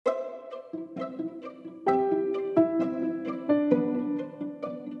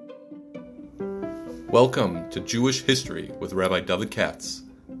Welcome to Jewish History with Rabbi David Katz,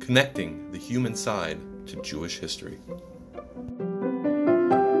 connecting the human side to Jewish history.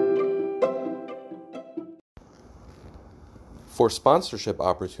 For sponsorship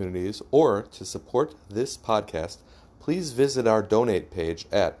opportunities or to support this podcast, please visit our donate page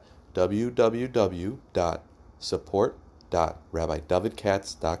at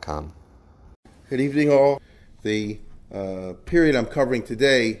www.support.rabbidavidkatz.com. Good evening, all. The period I'm covering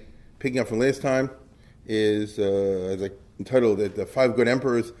today, picking up from last time, is, as I entitled it, The Five Good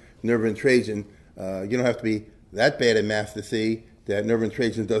Emperors, Nerva and Trajan. You don't have to be that bad at math to see that Nerva and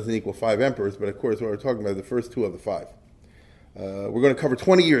Trajan doesn't equal five emperors, but of course what we're talking about is the first two of the five. We're going to cover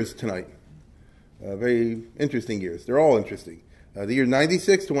 20 years tonight. Very interesting years. They're all interesting. The year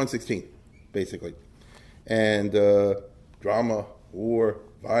 96 to 116, basically. And drama, war,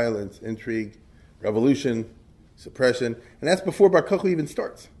 violence, intrigue, revolution, suppression. And that's before Bar Kokhba even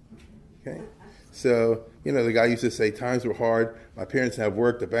starts. Okay? So, the guy used to say, times were hard, my parents didn't have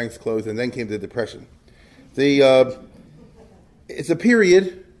work, the banks closed, and then came the Depression. It's a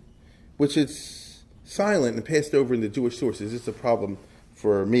period which is silent and passed over in the Jewish sources. It's a problem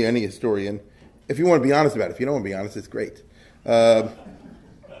for me, any historian. If you want to be honest about it. If you don't want to be honest, it's great. And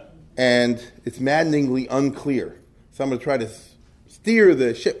it's maddeningly unclear. So I'm going to try to steer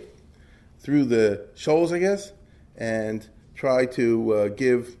the ship through the shoals, I guess, and try to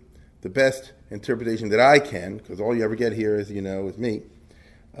give the best interpretation that I can, because all you ever get here, as you know, is me,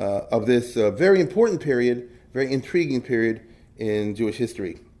 of this very important period, very intriguing period in Jewish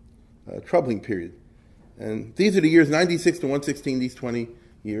history, troubling period. And these are the years 96 to 116, these 20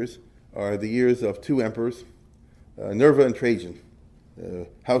 years are the years of two emperors, Nerva and Trajan,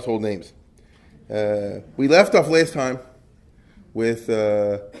 household names. We left off last time with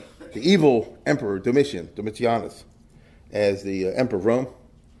the evil emperor Domitianus, as the emperor of Rome.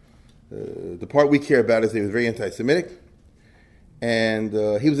 The part we care about is he was very anti-Semitic, and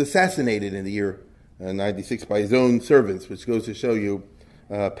he was assassinated in the year 96 by his own servants, which goes to show you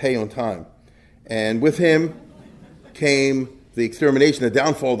pay on time. And with him came the extermination, the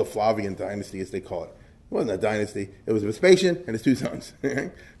downfall of the Flavian dynasty, as they call it. It wasn't a dynasty. It was Vespasian and his two sons.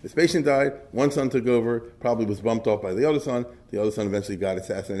 Vespasian died. One son took over, probably was bumped off by the other son. The other son eventually got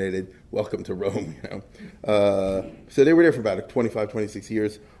assassinated. Welcome to Rome. So they were there for about 25, 26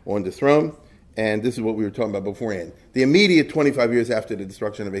 years on the throne. And this is what we were talking about beforehand. The immediate 25 years after the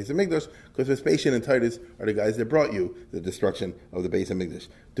destruction of Beis Hamikdash, because Vespasian and Titus are the guys that brought you the destruction of the Beis Hamikdash.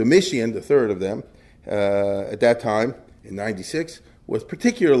 Domitian, the third of them, at that time, in 96, was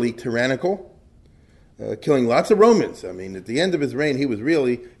particularly tyrannical, killing lots of Romans. I mean, at the end of his reign, he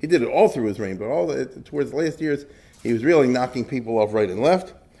did it all through his reign, but towards the last years, he was really knocking people off right and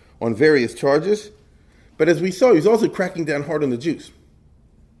left on various charges. But as we saw, he was also cracking down hard on the Jews.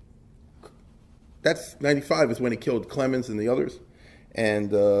 That's 95 is when he killed Clemens and the others.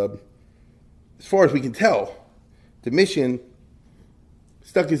 And as far as we can tell, Domitian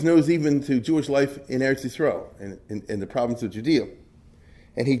stuck his nose even to Jewish life in Eretz Yisrael, in the province of Judea.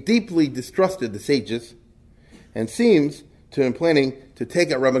 And he deeply distrusted the sages and seems to have been planning to take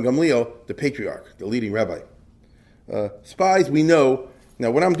out Rabbi Gamliel, the patriarch, the leading rabbi. Spies, we know.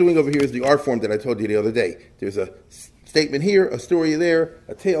 Now, what I'm doing over here is the art form that I told you the other day. There's a statement here, a story there,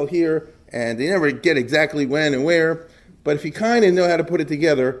 a tale here, and they never get exactly when and where. But if you kind of know how to put it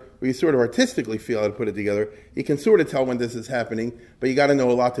together, or you sort of artistically feel how to put it together, you can sort of tell when this is happening, but you got to know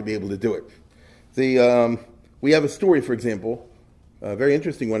a lot to be able to do it. We have a story, for example, a very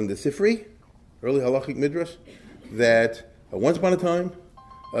interesting one in the Sifri, early halachic midrash, that once upon a time,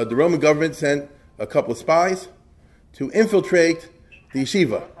 the Roman government sent a couple of spies to infiltrate the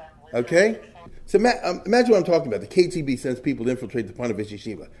yeshiva. Okay? So imagine what I'm talking about. The KGB sends people to infiltrate the Panovich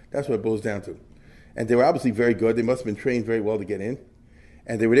yeshiva. That's what it boils down to. And they were obviously very good. They must have been trained very well to get in.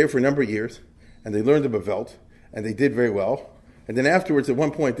 And they were there for a number of years. And they learned about Velt. And they did very well. And then afterwards, at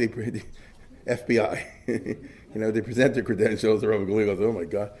one point, the FBI, they present their credentials. Rabbi Gamliel goes, oh my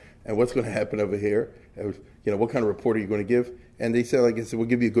God. And what's going to happen over here? What kind of report are you going to give? And they said, we'll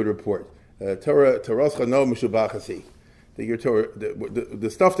give you a good report. The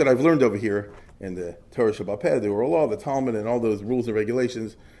stuff that I've learned over here in the Torah Sheba'al Peh, the Oral Law, the Talmud, and all those rules and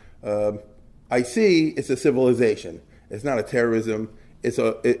regulations, I see it's a civilization. It's not a terrorism. It's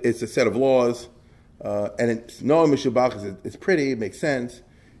a set of laws, and it's Noam Mishubach. It's pretty. It makes sense.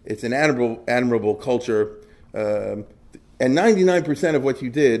 It's an admirable culture, and 99% of what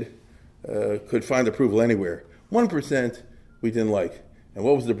you did could find approval anywhere. 1% we didn't like. And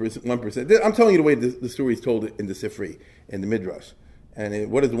what was the 1%? I'm telling you the way the story is told in the Sifri, in the Midrash.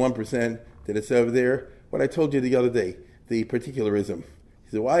 And what is the 1% that it's over there? What I told you the other day, the particularism.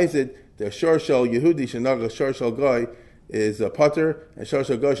 He said, why is it the Shor Shel Yehudi Shenaga Shor Shel Goy is a Potter, and Shor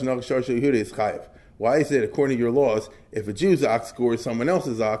Shel Goy Shenaga Shor Shel Yehudi is Chayiv? Why is it, according to your laws, if a Jew's ox gores someone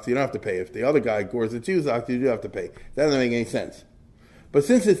else's ox, you don't have to pay. If the other guy gores a Jew's ox, you do have to pay. That doesn't make any sense. But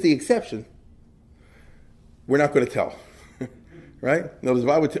since it's the exception, we're not going to tell. Right? In other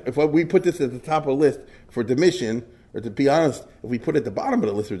words, if we put this at the top of the list for Domitian, or to be honest, if we put it at the bottom of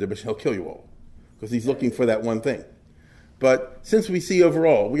the list for Domitian, he'll kill you all. Because he's looking for that one thing. But since we see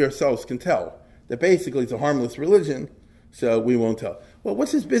overall, we ourselves can tell that basically it's a harmless religion, so we won't tell. Well,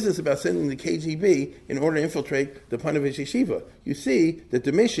 what's his business about sending the KGB in order to infiltrate the Panovich Yeshiva? You see that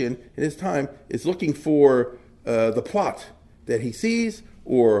Domitian, in his time, is looking for the plot that he sees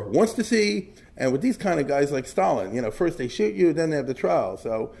or wants to see. And with these kind of guys like Stalin, first they shoot you, then they have the trial.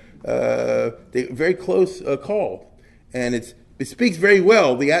 So they very close call. And it speaks very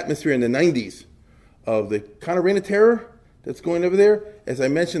well the atmosphere in the 90s of the kind of reign of terror that's going over there. As I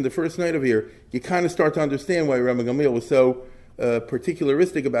mentioned the first night over here, you kind of start to understand why Rabbi Gamliel was so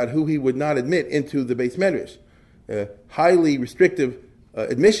particularistic about who he would not admit into the Beis Medrash. Highly restrictive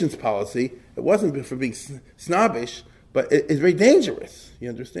admissions policy. It wasn't for being snobbish, but it's very dangerous. You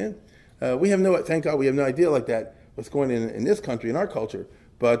understand? Thank God we have no idea like that, what's going on in this country, in our culture.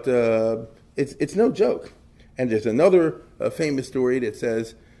 But it's no joke. And there's another famous story that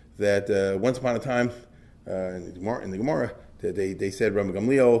says that once upon a time, in the Gemara, they said, Rabbi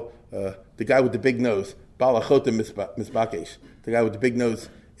Gamliel, the guy with the big nose, Balachota Misbakesh, the guy with the big nose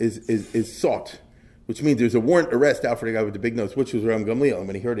is sought, which means there's a warrant arrest out for the guy with the big nose, which was Rabbi Gamliel. And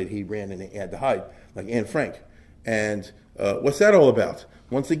when he heard it, he ran and he had to hide, like Anne Frank. And what's that all about?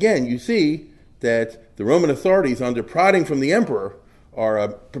 Once again, you see that the Roman authorities, under prodding from the emperor, are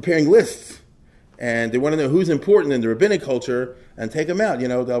preparing lists. And they want to know who's important in the rabbinic culture and take them out.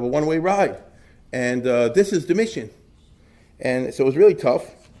 They'll have a one-way ride. And this is Domitian. And so it was really tough.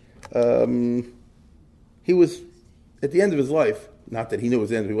 He was, at the end of his life, not that he knew it was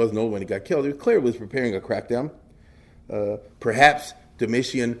the end, he wasn't old when he got killed, it was clear he was preparing a crackdown. Perhaps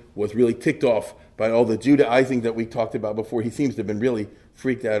Domitian was really ticked off by all the Judaizing that we talked about before. He seems to have been really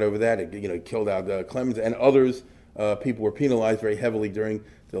freaked out over that. He killed out Clemens and others. People were penalized very heavily during,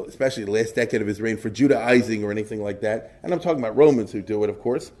 especially the last decade of his reign, for Judaizing or anything like that. And I'm talking about Romans who do it, of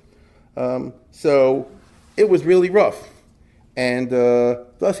course. So it was really rough. And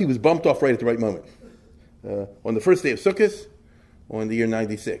thus he was bumped off right at the right moment. On the first day of Sukkot, on the year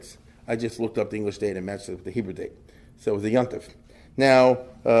 96. I just looked up the English date and matched it with the Hebrew date. So it was a Yontif. Now,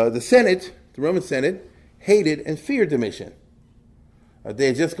 the Senate, the Roman Senate, hated and feared Domitian. They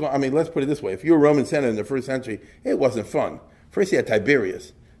had just gone, let's put it this way. If you were a Roman Senate in the first century, it wasn't fun. First you had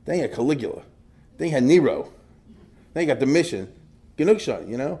Tiberius. Then you had Caligula. Then you had Nero. Then you got Domitian.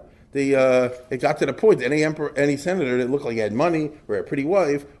 Genukshan, It got to the point that any senator that looked like he had money or a pretty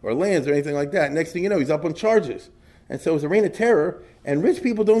wife or lands or anything like that, next thing you know, he's up on charges. And so it was a reign of terror, and rich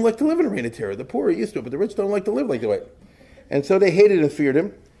people don't like to live in a reign of terror. The poor are used to it, but the rich don't like to live like that. And so they hated and feared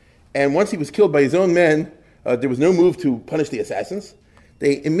him. And once he was killed by his own men, there was no move to punish the assassins.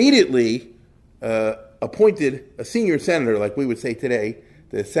 They immediately appointed a senior senator, like we would say today,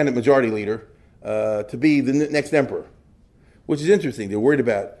 the Senate Majority Leader, to be the next emperor, which is interesting. They're worried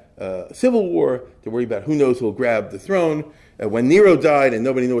about civil war. They're worried about who knows who will grab the throne. When Nero died and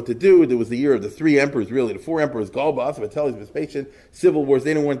nobody knew what to do, there was the year of the three emperors, really, the four emperors, Galba, Vitellius, Vespasian, civil wars.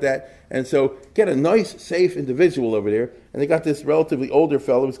 They didn't want that. And so get a nice, safe individual over there. And they got this relatively older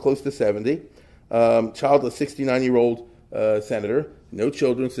fellow who was close to 70, childless 69-year-old senator, no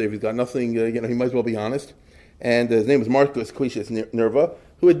children, so if he's got nothing, he might as well be honest. And his name was Marcus Quintius Nerva,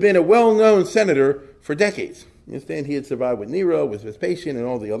 who had been a well-known senator for decades. You understand? He had survived with Nero, with Vespasian, and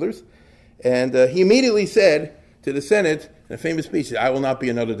all the others. And he immediately said to the Senate, in a famous speech, I will not be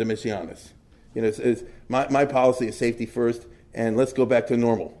another Domitianus. My policy is safety first, and let's go back to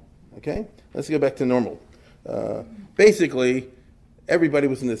normal. Okay? Let's go back to normal. Basically, everybody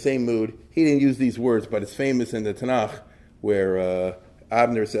was in the same mood. He didn't use these words, but it's famous in the Tanakh, where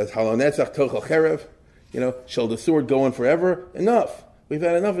Abner says, Halonetzach tochel cherev, shall the sword go on forever? Enough. We've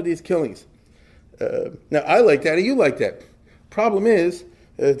had enough of these killings. Now, I like that, and you like that. Problem is,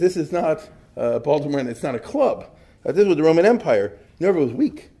 this is not Baltimore, and it's not a club. This was the Roman Empire. Nerva was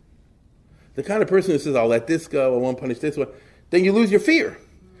weak. The kind of person who says, I'll let this go, I won't punish this one, then you lose your fear.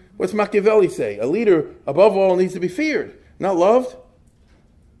 What's Machiavelli say? A leader, above all, needs to be feared, not loved.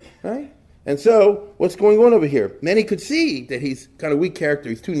 Right? And so, what's going on over here? Many could see that he's kind of weak character,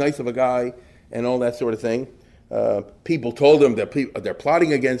 he's too nice of a guy, and all that sort of thing. People told him that they're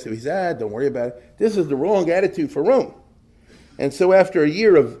plotting against him. He said, don't worry about it. This is the wrong attitude for Rome. And so after a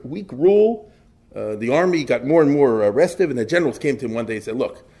year of weak rule, the army got more and more restive, and the generals came to him one day and said,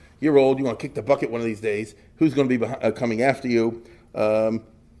 look, you're old, you want to kick the bucket one of these days. Who's going to be coming after you?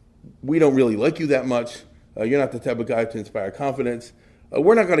 We don't really like you that much. You're not the type of guy to inspire confidence.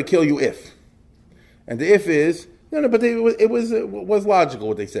 We're not going to kill you if. And the if is, but it was logical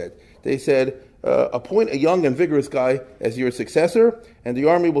what they said. They said, appoint a young and vigorous guy as your successor, and the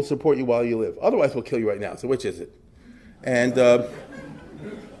army will support you while you live. Otherwise, we'll kill you right now. So which is it? And,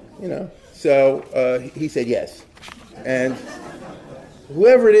 so he said yes. And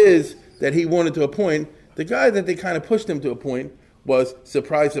whoever it is that he wanted to appoint, the guy that they kind of pushed him to appoint was,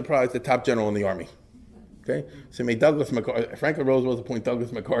 surprise, surprise, the top general in the army. Okay? So he made Franklin Roosevelt appoint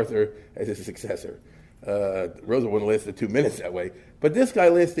Douglas MacArthur as his successor. Roosevelt wouldn't last 2 minutes that way. But this guy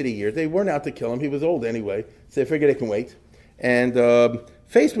lasted a year. They weren't out to kill him. He was old anyway, so they figured they can wait. And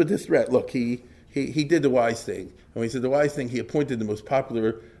faced with this threat, look, he did the wise thing. And when he said the wise thing, he appointed the most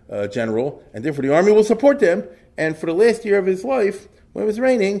popular general, and therefore the army will support them. And for the last year of his life, when it was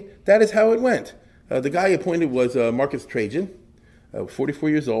reigning, that is how it went. The guy he appointed was Marcus Trajan, 44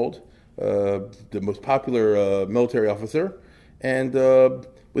 years old, the most popular military officer. And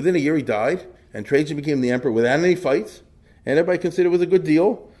within a year he died, and Trajan became the emperor without any fights, and everybody considered it was a good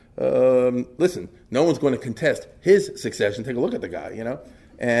deal. Listen, no one's going to contest his succession. Take a look at the guy,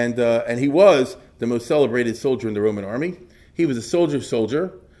 And he was the most celebrated soldier in the Roman army. He was a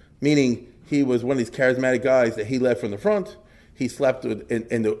soldier, meaning he was one of these charismatic guys that he led from the front. He slept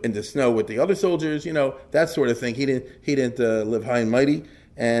in the snow with the other soldiers, that sort of thing. He didn't live high and mighty,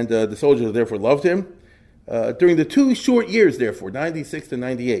 and the soldiers therefore loved him. During the 2 short years, therefore, 96 to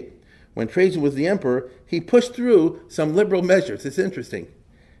 98, when Trajan was the emperor, he pushed through some liberal measures. It's interesting.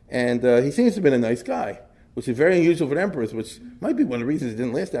 And he seems to have been a nice guy, which is very unusual for emperors, which might be one of the reasons it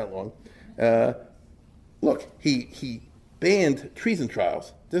didn't last that long. Look, he banned treason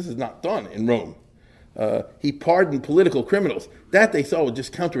trials. This is not done in Rome. He pardoned political criminals. That they saw was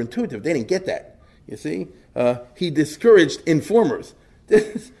just counterintuitive. They didn't get that, you see. He discouraged informers.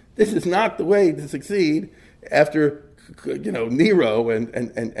 This is not the way to succeed after, Nero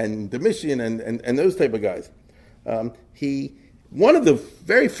and Domitian and those type of guys. One of the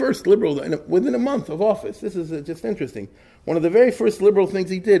very first liberal, within a month of office, this is just interesting, one of the very first liberal things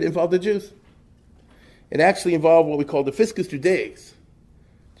he did involved the Jews. It actually involved what we call the Fiscus Judaeus,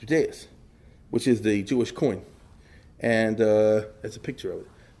 which is the Jewish coin. And that's a picture of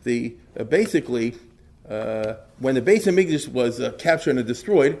it. Basically, when the Beis Hamikdash was captured and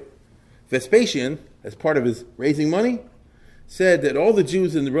destroyed, Vespasian, as part of his raising money, said that all the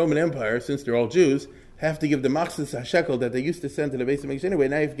Jews in the Roman Empire, since they're all Jews, have to give the Machzis HaShekel that they used to send to the Beis Hamikdash anyway.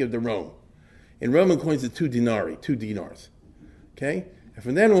 Now you have to give to Rome. In Roman coins, it's 2 dinars. Okay? And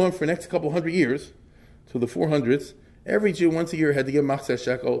from then on, for the next couple hundred years, till the 400s, every Jew once a year had to give Machzis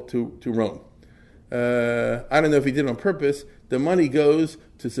HaShekel to Rome. I don't know if he did it on purpose. The money goes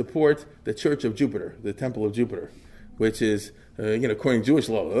to support the Church of Jupiter, the Temple of Jupiter, which is, according to Jewish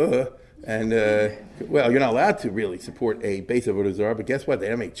law, you're not allowed to really support a base of Avodah Zarah, but guess what? They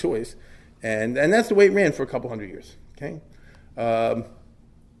had to make choice. And that's the way it ran for a couple hundred years. Okay, now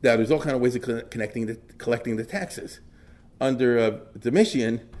there's all kind of ways of collecting the taxes. Under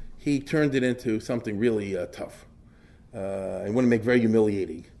Domitian, he turned it into something really tough. And want to make very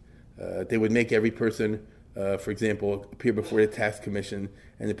humiliating. They would make every person, for example, appear before the tax commission,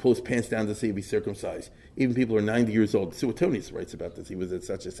 and they pull his pants down to see if he's circumcised. Even people who are 90 years old. Suetonius writes about this. He was at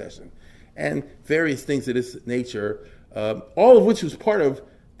such a session, and various things of this nature, all of which was part of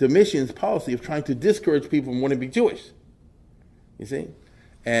Domitian's policy of trying to discourage people from wanting to be Jewish. You see?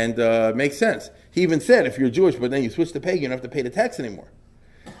 And makes sense. He even said, if you're Jewish, but then you switch to pagan, you don't have to pay the tax anymore.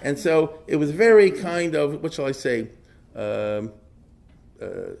 And so it was very kind of, what shall I say,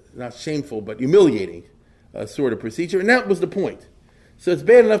 not shameful, but humiliating sort of procedure. And that was the point. So it's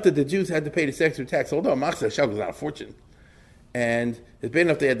bad enough that the Jews had to pay this extra tax, although Machzis HaShekel is not a fortune. And it's bad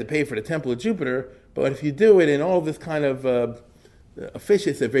enough they had to pay for the Temple of Jupiter, but if you do it in all this kind of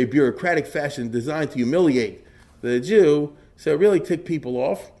officious and very bureaucratic fashion designed to humiliate the Jew, so it really ticked people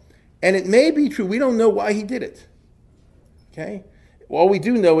off. And it may be true. We don't know why he did it. Okay? All we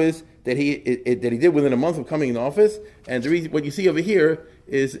do know is that he did within a month of coming in office. And the reason, what you see over here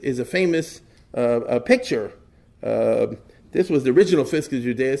is a famous picture. This was the original Fiscus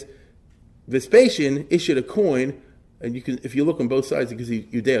Judaeus. Vespasian issued a coin, and you can, if you look on both sides, you can see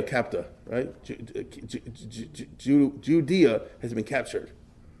Judea capta, right? Judea has been captured,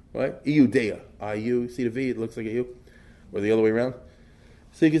 right? Iudea, I-U, see the V, it looks like a U, or the other way around.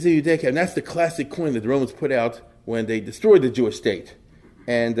 So you can see Judea capta, and that's the classic coin that the Romans put out when they destroyed the Jewish state.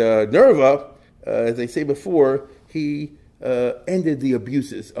 And Nerva, as I say before, he ended the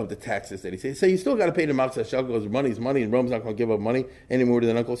abuses of the taxes that he said. So you still got to pay the Matzah Shekel because money's money, and Rome's not going to give up money any more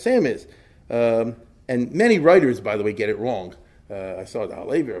than Uncle Sam is. And many writers, by the way, get it wrong. I saw the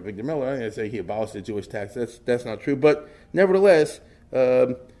Halevi or Victor Miller. I say he abolished the Jewish tax. That's not true. But nevertheless,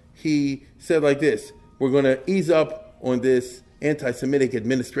 he said like this: we're going to ease up on this anti-Semitic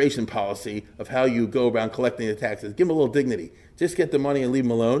administration policy of how you go around collecting the taxes. Give them a little dignity. Just get the money and leave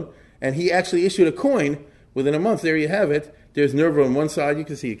them alone. And he actually issued a coin within a month. There you have it. There's Nerva on one side. You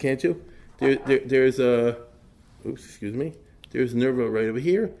can see it, can't you? There's Nerva right over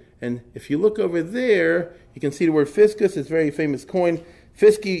here. And if you look over there, you can see the word fiscus. It's a very famous coin.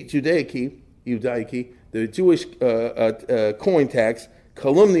 Fisci Judaici, the Jewish coin tax,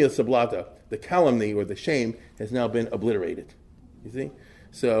 calumnia sublata, the calumny or the shame has now been obliterated. You see?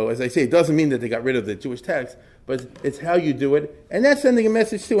 So, as I say, it doesn't mean that they got rid of the Jewish tax, but it's how you do it. And that's sending a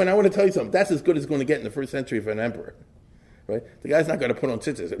message too. And I want to tell you something. That's as good as it's going to get in the first century for an emperor. Right? The guy's not going to put on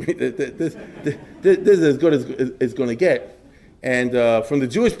tzitzis. I mean, this is as good as it's going to get. And from the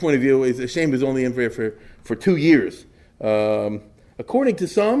Jewish point of view, it's a shame is only in for 2 years. According to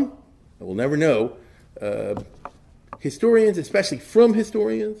some, and we'll never know, historians, especially from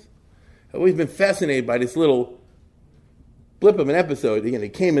historians, have always been fascinated by this little blip of an episode. Again,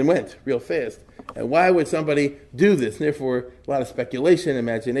 it came and went real fast. And why would somebody do this? And therefore, a lot of speculation,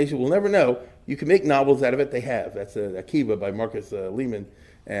 imagination. We'll never know. You can make novels out of it. They have. That's Akiva by Marcus Lehman.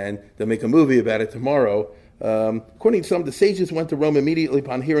 And they'll make a movie about it tomorrow. According to some, the sages went to Rome immediately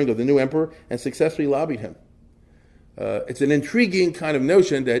upon hearing of the new emperor and successfully lobbied him. It's an intriguing kind of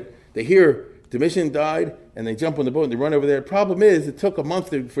notion that they hear Domitian died and they jump on the boat and they run over there. The problem is it took a month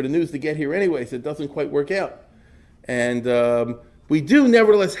for the news to get here anyway, so it doesn't quite work out. And we do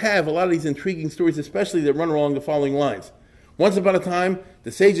nevertheless have a lot of these intriguing stories, especially that run along the following lines. Once upon a time,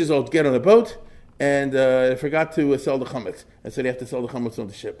 the sages all get on a boat and they forgot to sell the chametz, and so they have to sell the chametz on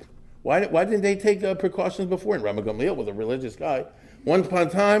the ship. Why didn't they take precautions before? And Rabbi Gamliel was a religious guy. Once upon a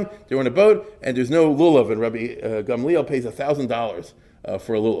time, they're on a boat and there's no lulav, and Rabbi Gamliel pays $1,000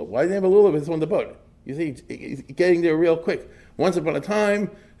 for a lulav. Why didn't they have a lulav if it's on the boat? You see, he's getting there real quick. Once upon a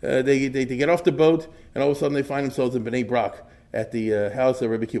time, they get off the boat, and all of a sudden they find themselves in Bnei Brak at the house of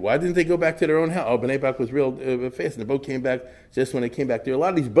Rabbi Kiva. Why didn't they go back to their own house? Oh, Bnei Brak was real fast, and the boat came back just when they came back. There are a lot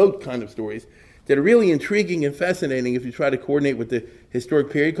of these boat kind of stories that are really intriguing and fascinating if you try to coordinate with the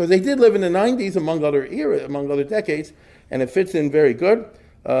historic period, because they did live in the 90s among other decades, and it fits in very good.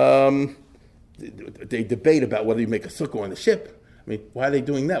 They debate about whether you make a sukkah on the ship. I mean, why are they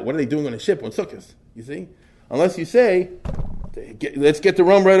doing that? What are they doing on a ship on sukkahs? You see? Unless you say, let's get to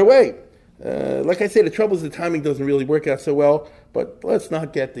Rome right away. Like I say, the trouble is the timing doesn't really work out so well, but let's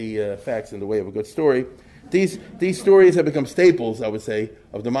not get the facts in the way of a good story. These stories have become staples, I would say,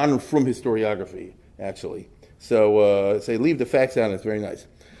 of the modern Frum historiography, actually. So say leave the facts out, and it's very nice.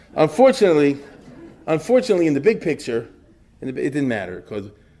 Unfortunately, in the big picture, it didn't matter, because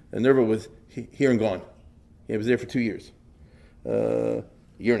Nerva was here and gone. He was there for 2 years. A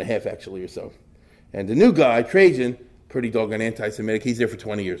year and a half, actually, or so. And the new guy, Trajan, pretty doggone anti-Semitic, he's there for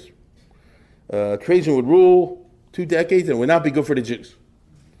 20 years. Trajan would rule 2 decades and would not be good for the Jews.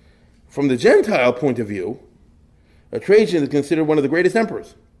 From the Gentile point of view, Trajan is considered one of the greatest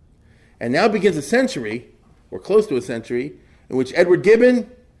emperors. And now begins a century, or close to a century, in which Edward Gibbon,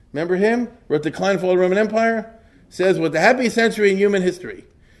 remember him, wrote Decline and Fall of the Roman Empire, says was the happiest century in human history,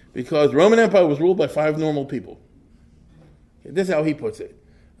 because the Roman Empire was ruled by 5 normal people. This is how he puts it.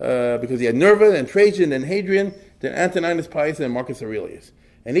 Because he had Nerva, then Trajan, then Hadrian, then Antoninus Pius, and Marcus Aurelius.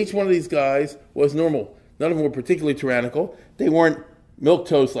 And each one of these guys was normal. None of them were particularly tyrannical. They weren't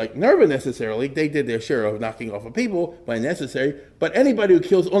milquetoast like Nerva necessarily. They did their share of knocking off of people when necessary. But anybody who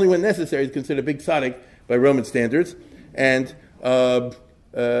kills only when necessary is considered a big tzaddik by Roman standards. And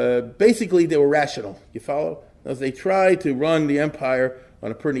basically they were rational. You follow? As they tried to run the empire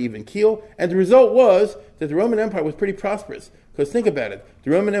on a pretty even keel. And the result was that the Roman Empire was pretty prosperous. Because think about it.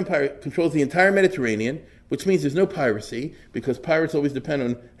 The Roman Empire controls the entire Mediterranean, which means there's no piracy, because pirates always depend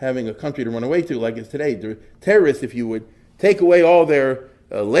on having a country to run away to, like it's today. The terrorists, if you would take away all their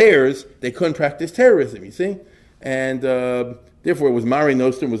layers, they couldn't practice terrorism, you see? And therefore it was Mare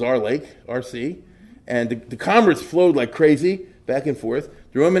Nostrum, was our lake, our sea. And the commerce flowed like crazy, back and forth.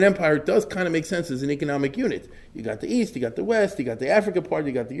 The Roman Empire does kind of make sense as an economic unit. You got the East, you got the West, you got the Africa part,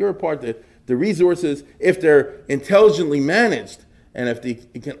 you got the Europe part, the resources, if they're intelligently managed, and if the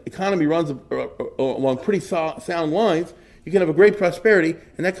economy runs along pretty sound lines, you can have a great prosperity,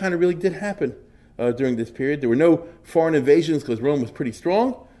 and that kind of really did happen during this period. There were no foreign invasions because Rome was pretty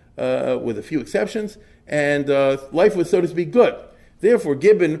strong, with a few exceptions, and life was, so to speak, good. Therefore,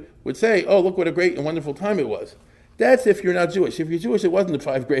 Gibbon would say, oh, look what a great and wonderful time it was. That's if you're not Jewish. If you're Jewish, it wasn't the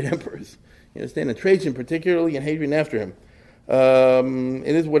 5 great emperors. You understand? And Trajan particularly, and Hadrian after him.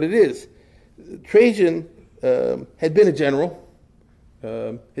 It is what it is. Trajan had been a general.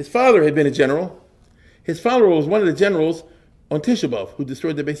 His father had been a general. His father was one of the generals on Tisha B'Av who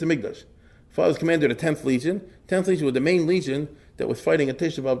destroyed the Beis HaMikdash. Father's commander of the 10th Legion. 10th Legion was the main legion that was fighting at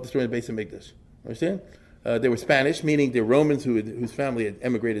Tisha B'Av destroying the Beis HaMikdash. Understand? They were Spanish, meaning they're Romans whose family had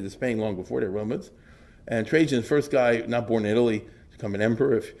emigrated to Spain long before they're Romans. And Trajan's first guy, not born in Italy, to become an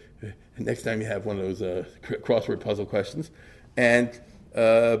emperor. If next time you have one of those crossword puzzle questions, and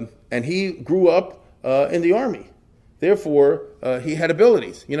he grew up in the army. Therefore, he had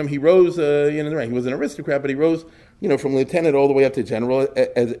abilities. He rose in the rank. He was an aristocrat, but he rose, from lieutenant all the way up to general,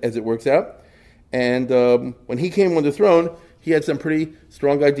 as it works out. And when he came on the throne, he had some pretty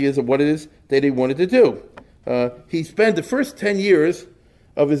strong ideas of what it is that he wanted to do. He spent the first 10 years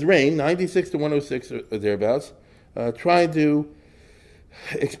of his reign, 96 to 106 or thereabouts, trying to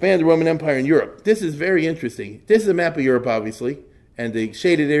expand the Roman Empire in Europe. This is very interesting. This is a map of Europe, obviously, and the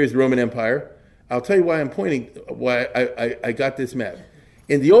shaded area is the Roman Empire. I'll tell you why I got this map.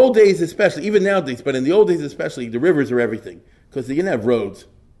 In the old days especially, even nowadays, but in the old days especially, the rivers are everything, because they didn't have roads.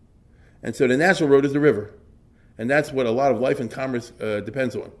 And so the natural road is the river. And that's what a lot of life and commerce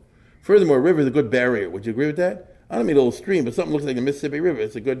depends on. Furthermore, a river is a good barrier. Would you agree with that? I don't mean a little stream, but something looks like the Mississippi River.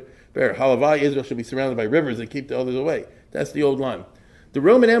 It's a good barrier. Halavai, Israel should be surrounded by rivers that keep the others away. That's the old line. The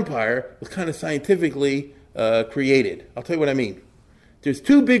Roman Empire was kind of scientifically created. I'll tell you what I mean. There's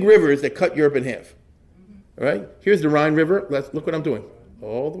 2 big rivers that cut Europe in half. All right? Here's the Rhine River. Look what I'm doing.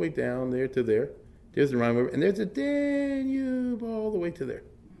 All the way down there to there. There's the Rhine River. And there's the Danube all the way to there.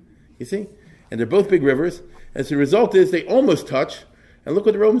 You see? And they're both big rivers. And so the result is they almost touch. And look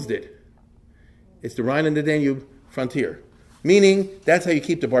what the Romans did. It's the Rhine and the Danube frontier. Meaning, that's how you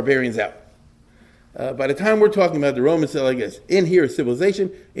keep the barbarians out. By the time we're talking about the Romans, I guess, in here is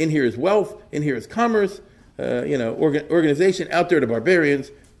civilization, in here is wealth, in here is commerce, organization. Out there, the barbarians.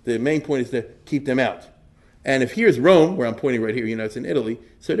 The main point is to keep them out. And if here's Rome, where I'm pointing right here, it's in Italy,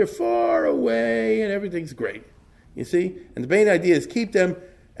 so they're far away and everything's great. You see? And the main idea is keep them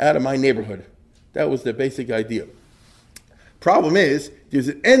out of my neighborhood. That was the basic idea. Problem is, there's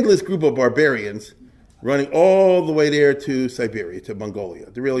an endless group of barbarians running all the way there to Siberia, to Mongolia.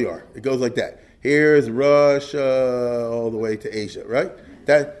 There really are. It goes like that. Here's Russia all the way to Asia, right?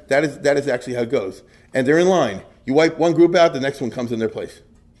 That is actually how it goes. And they're in line. You wipe one group out, the next one comes in their place.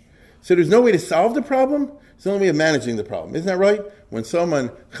 So there's no way to solve the problem. There's no way of managing the problem. Isn't that right? When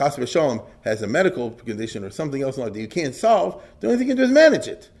someone, chas v'shalom, has a medical condition or something else like that you can't solve, the only thing you can do is manage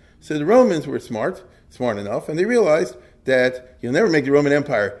it. So the Romans were smart enough, and they realized that you'll never make the Roman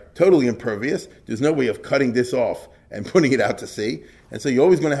Empire totally impervious. There's no way of cutting this off and putting it out to sea. And so you're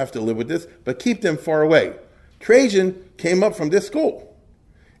always going to have to live with this, but keep them far away. Trajan came up from this school.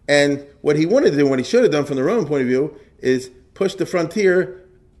 And what he wanted to do, what he should have done from the Roman point of view, is push the frontier.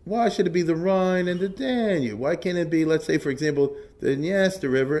 Why should it be the Rhine and the Danube? Why can't it be, let's say, for example, the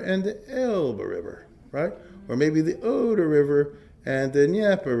Dniester River and the Elbe River, right? Or maybe the Oder River and the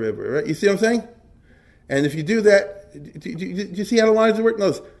Dnieper River, right? You see what I'm saying? And if you do that, do you see how the lines work?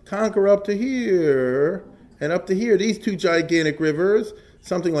 No, conquer up to here and up to here. These 2 gigantic rivers,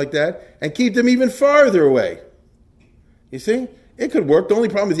 something like that, and keep them even farther away. You see? It could work. The only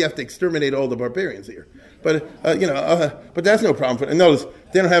problem is you have to exterminate all the barbarians here. But, but that's no problem. And notice,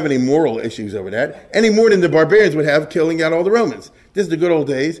 they don't have any moral issues over that, any more than the barbarians would have killing out all the Romans. This is the good old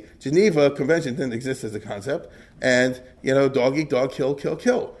days. Geneva Convention didn't exist as a concept. And, dog eat dog, kill, kill,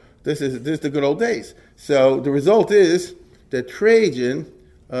 kill. This is the good old days. So the result is that Trajan,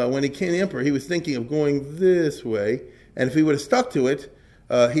 when he became the emperor, he was thinking of going this way. And if he would have stuck to it,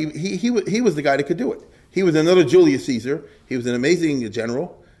 he was the guy that could do it. He was another Julius Caesar. He was an amazing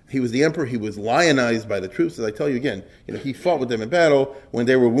general. He was the emperor. He was lionized by the troops. As I tell you again, he fought with them in battle. When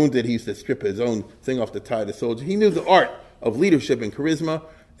they were wounded, he used to strip his own thing off to tie the soldier. He knew the art of leadership and charisma,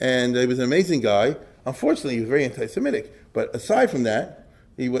 and he was an amazing guy. Unfortunately, he was very anti-Semitic. But aside from that,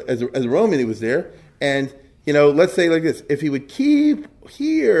 he was, as a Roman, he was there. And, let's say like this. If he would keep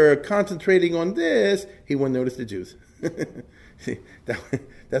here concentrating on this, he wouldn't notice the Jews. See,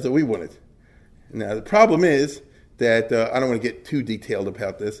 that's what we wanted. Now, the problem is that, I don't want to get too detailed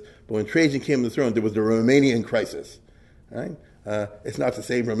about this, but when Trajan came to the throne, there was the Romanian crisis. Right? It's not the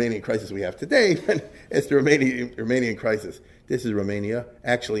same Romanian crisis we have today, but it's the Romanian crisis. This is Romania.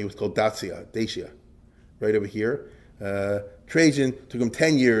 Actually, it was called Dacia, right over here. Trajan took them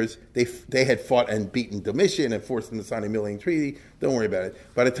 10 years. They had fought and beaten Domitian and forced them to sign a Milan Treaty. Don't worry about it.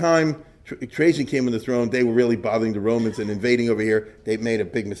 By the time Trajan came on the throne, they were really bothering the Romans and invading over here. They made a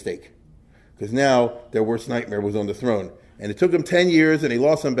big mistake. because now their worst nightmare was on the throne. And it took him 10 years, and he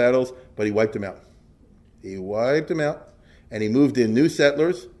lost some battles, but he wiped them out. He wiped them out, and he moved in new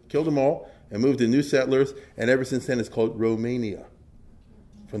settlers, killed them all, and moved in new settlers, and ever since then it's called Romania,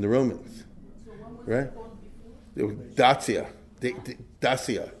 from the Romans, right? It was Dacia,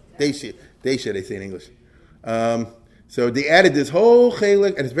 Dacia, they say in English. So they added this whole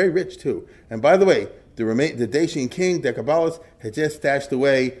chelik, and it's very rich too. And by the way, the Dacian king, Decebalus, had just stashed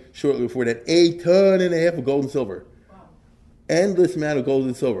away shortly before that 1.5 tons of gold and silver. Wow. Endless amount of gold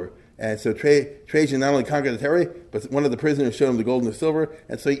and silver. And so Trajan not only conquered the territory, but one of the prisoners showed him the gold and the silver.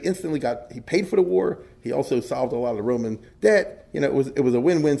 And so he paid for the war. He also solved a lot of the Roman debt. You know, it was a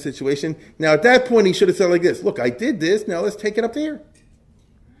win-win situation. Now, at that point, he should have said like this: look, I did this, now let's take it up to here.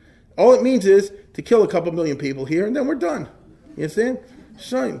 All it means is to kill a couple million people here, and then we're done. You understand?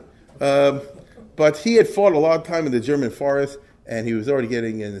 Shine. But he had fought a lot of time in the German forest, and he was already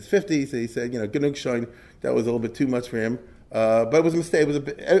getting in his 50s. So he said, Genug Schein, that was a little bit too much for him. But it was a mistake.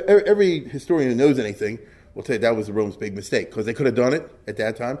 Every historian who knows anything will tell you that was the Romans' big mistake, because they could have done it at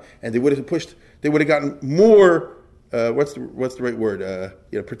that time, and they would have gotten more, what's the right word?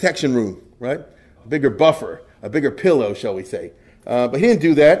 Protection room, right? A bigger buffer, a bigger pillow, shall we say. But he didn't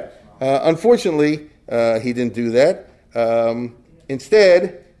do that. Unfortunately, he didn't do that.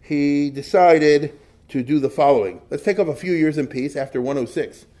 Instead, he decided to do the following. Let's take up a few years in peace after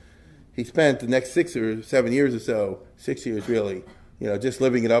 106. He spent the next 6 or 7 years or so, 6 years really, just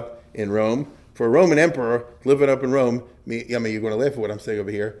living it up in Rome. For a Roman emperor, living up in Rome, you're going to laugh at what I'm saying over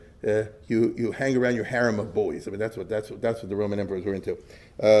here. You hang around your harem of boys. I mean, that's what the Roman emperors were into.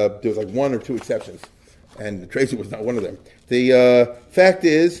 There was like 1 or 2 exceptions, and Trajan was not one of them. The fact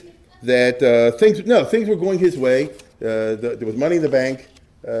is that things were going his way. There was money in the bank.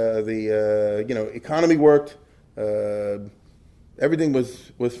 The economy worked. Everything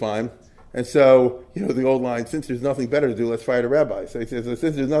was fine. And so, the old line, since there's nothing better to do, let's fire the rabbi. So he says,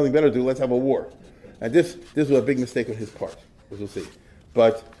 since there's nothing better to do, let's have a war. And this was a big mistake on his part, as we'll see.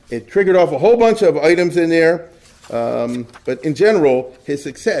 But it triggered off a whole bunch of items in there. But in general, his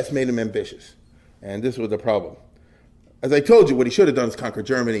success made him ambitious. And this was the problem. As I told you, what he should have done is conquer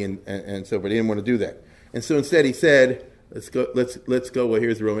Germany and so, but he didn't want to do that. And so instead he said, let's go, well,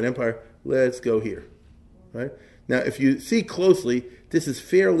 here's the Roman Empire, let's go here, right? Now, if you see closely, this is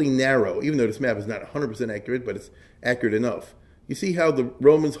fairly narrow, even though this map is not 100% accurate, but it's accurate enough. You see how the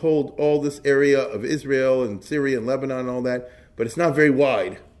Romans hold all this area of Israel and Syria and Lebanon and all that, but it's not very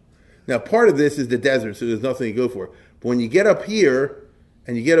wide. Now, part of this is the desert, so there's nothing to go for. But when you get up here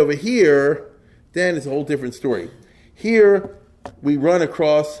and you get over here, then it's a whole different story. Here, we run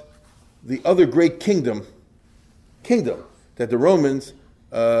across the other great kingdom that the Romans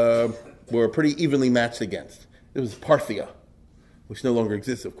were pretty evenly matched against. It was Parthia, which no longer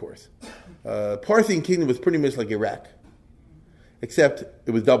exists, of course. Parthian kingdom was pretty much like Iraq, except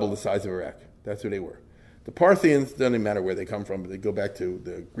it was double the size of Iraq. That's who they were. The Parthians, doesn't even matter where they come from, but they go back to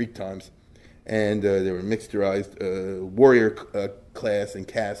the Greek times, and they were mixturized warrior class and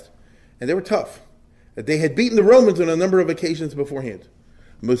caste, and they were tough. They had beaten the Romans on a number of occasions beforehand.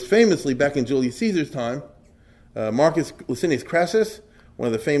 Most famously, back in Julius Caesar's time, Marcus Licinius Crassus, one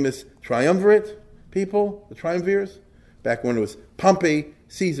of the famous triumvirate people, the triumvirs, back when it was Pompey,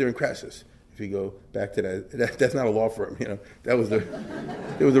 Caesar, and Crassus. If you go back to that's not a law firm, That was they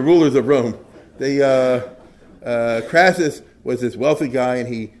were the rulers of Rome. Crassus was this wealthy guy, and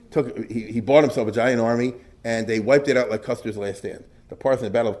he bought himself a giant army, and they wiped it out like Custer's last stand. The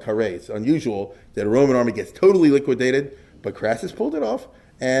Parthian Battle of Carrhae. It's unusual that a Roman army gets totally liquidated, but Crassus pulled it off,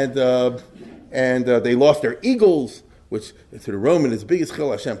 and they lost their eagles, which to the Roman is the biggest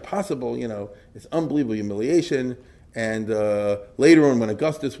chil Hashem possible. It's unbelievable humiliation. And later on, when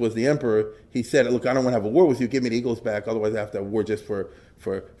Augustus was the emperor, he said, "Look, I don't want to have a war with you. Give me the eagles back. Otherwise, I have to have a war just for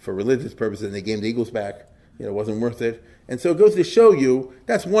religious purposes." And they gave him the eagles back. It wasn't worth it. And so it goes to show you,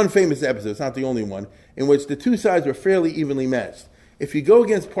 that's one famous episode, it's not the only one, in which the two sides were fairly evenly matched. If you go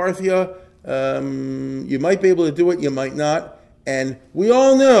against Parthia, you might be able to do it, you might not. And we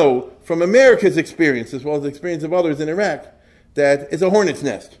all know from America's experience, as well as the experience of others in Iraq, that it's a hornet's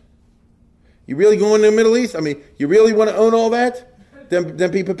nest. You really go into the Middle East? You really want to own all that?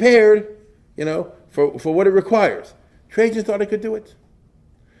 Then be prepared, for what it requires. Trajan thought he could do it.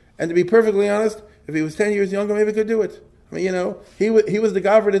 And to be perfectly honest, if he was 10 years younger, maybe he could do it. He was the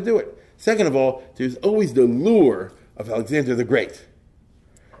guy to do it. Second of all, there's always the lure of Alexander the Great.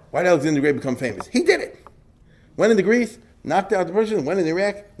 Why did Alexander the Great become famous? He did it. Went into Greece, knocked out the Persians, went into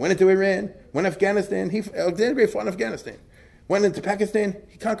Iraq, went into Iran, went to Afghanistan. Alexander the Great fought in Afghanistan. Went into Pakistan,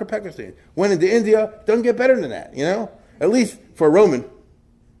 he conquered Pakistan. Went into India, doesn't get better than that, At least for a Roman.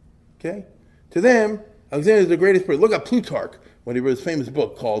 Okay? To them, Alexander is the greatest person. Look at Plutarch when he wrote his famous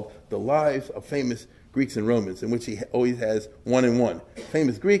book called The Lives of Famous Greeks and Romans, in which he always has one and one. A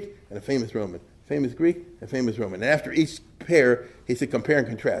famous Greek and a famous Roman. Famous Greek and famous Roman. And after each pair, he said compare and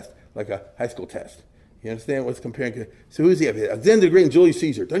contrast, like a high school test. You understand what's comparing? So who's he have? Alexander the Great and Julius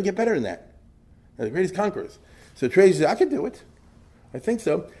Caesar. Doesn't get better than that. They're the greatest conquerors. So Trajan said, I could do it. I think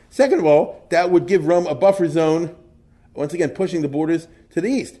so. Second of all, that would give Rome a buffer zone, once again pushing the borders to the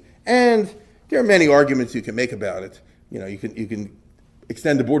east. And there are many arguments you can make about it. You can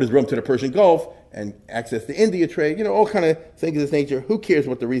extend the borders of Rome to the Persian Gulf and access the India trade. All kind of things of this nature. Who cares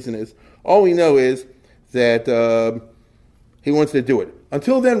what the reason is? All we know is that he wants to do it.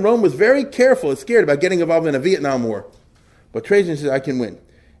 Until then, Rome was very careful and scared about getting involved in a Vietnam War. But Trajan says, I can win.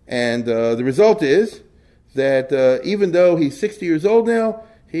 And the result is that even though he's 60 years old now,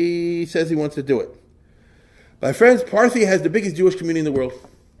 he says he wants to do it. My friends, Parthia has the biggest Jewish community in the world.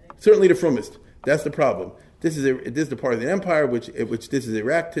 Certainly the frumest. That's the problem. This is the Parthian Empire, which this is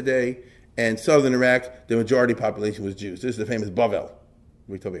Iraq today, and southern Iraq, the majority population was Jews. This is the famous Bavel.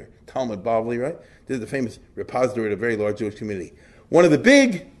 We talk here. Talmud Bavli, right? This is the famous repository of a very large Jewish community. One of the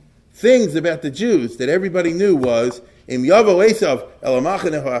big things about the Jews that everybody knew was, Im Yavo Esav El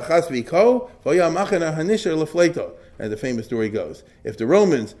Amachane Ha'achas V'Ko V'Ya Amachane Hanisher Lefleto. As the famous story goes. If the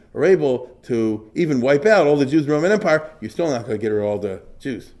Romans are able to even wipe out all the Jews in the Roman Empire, you're still not going to get rid of all the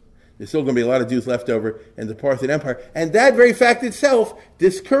Jews. There's still going to be a lot of Jews left over in the Parthian Empire. And that very fact itself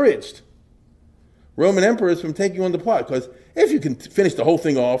discouraged Roman emperors from taking on the plot. Because if you can finish the whole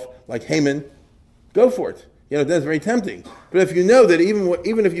thing off, like Haman, go for it. That's very tempting. But if you know that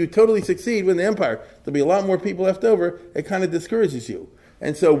even if you totally succeed with the empire, there'll be a lot more people left over, it kind of discourages you.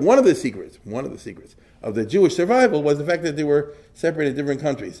 And so one of the secrets of the Jewish survival was the fact that they were separated in different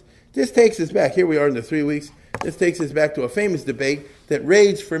countries. This takes us back, here we are in the 3 weeks, this takes us back to a famous debate that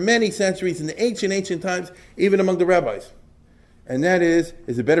raged for many centuries in the ancient times, even among the rabbis. And that is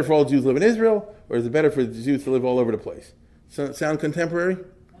it better for all Jews to live in Israel, or is it better for the Jews to live all over the place? Sound contemporary?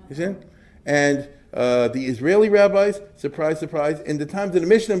 You see? And the Israeli rabbis, surprise, surprise, in the times of the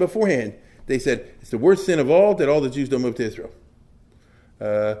Mishnah beforehand, they said, it's the worst sin of all that all the Jews don't move to Israel.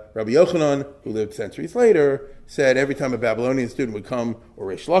 Rabbi Yochanan, who lived centuries later, said every time a Babylonian student would come, or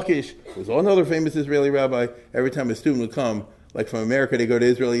Rish Lakish, who was another famous Israeli rabbi, every time a student would come, like from America, they go to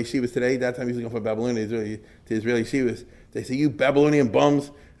Israeli yeshivas today. That time he was going from Babylonian to Israeli yeshivas. They say, you Babylonian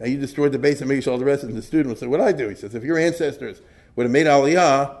bums, you destroyed the base of Mikdash, all the rest. And the student would say, what did I do? He says, if your ancestors would have made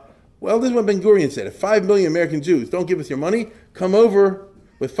Aliyah, well, this is what Ben Gurion said. If 5 million American Jews don't give us your money, come over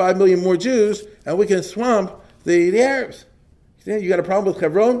with 5 million more Jews, and we can swamp the Arabs. You got a problem with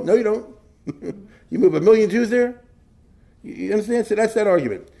Hebron? No, you don't. You move 1 million Jews there? You understand? So that's that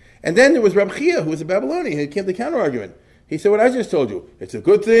argument. And then there was Reb Chia, who was a Babylonian, who came to the counter-argument. He said, what I just told you. It's a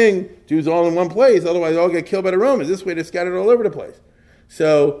good thing Jews all in one place, otherwise they all get killed by the Romans. This way they're scattered all over the place.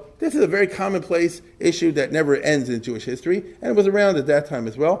 So this is a very commonplace issue that never ends in Jewish history, and it was around at that time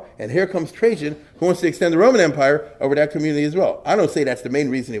as well. And here comes Trajan, who wants to extend the Roman Empire over that community as well. I don't say that's the main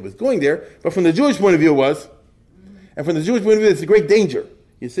reason he was going there, but from the Jewish point of view it was. And from the Jewish point of view, it's a great danger,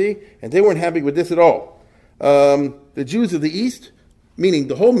 you see? And they weren't happy with this at all. The Jews of the East, meaning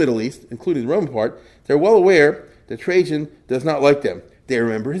the whole Middle East, including the Roman part, they're well aware that Trajan does not like them. They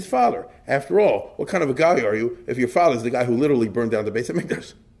remember his father. After all, what kind of a guy are you if your father's the guy who literally burned down the base of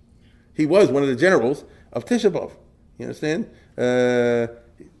Mikdash? He was one of the generals of Tisha B'Av. You understand? They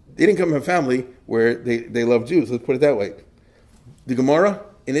didn't come from a family where they love Jews. Let's put it that way. The Gemara,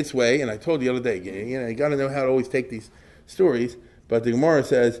 in its way, and I told you the other day, you got to know how to always take these stories, but the Gemara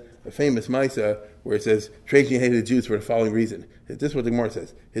says, a famous Maisa, where it says, Trajan hated the Jews for the following reason. This is what the Gemara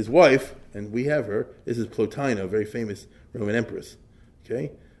says. His wife, and we have her, this is Plotina, a very famous Roman empress.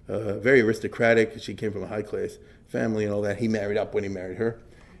 Okay? Very aristocratic. She came from a high-class family and all that. He married up when he married her,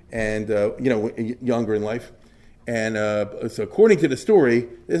 and, younger in life. And so according to the story,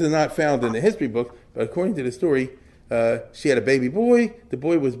 this is not found in the history book, but according to the story, she had a baby boy. The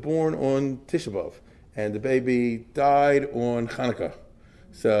boy was born on Tisha B'Av, and the baby died on Hanukkah.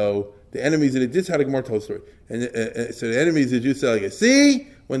 So the enemies of this is how the Gemara told the story. And so the enemies of the Jews said, see,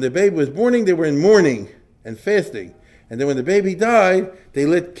 when the baby was born, they were in mourning and fasting. And then when the baby died, they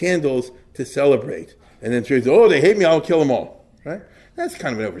lit candles to celebrate. And then she said, oh, they hate me, I'll kill them all. Right? That's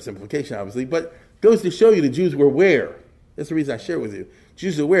kind of an oversimplification, obviously, but goes to show you the Jews were aware. That's the reason I share it with you.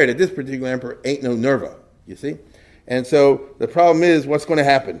 Jews are aware that this particular emperor ain't no Nerva, you see? And so the problem is, what's going to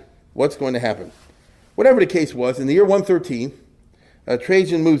happen? What's going to happen? Whatever the case was, in the year 113,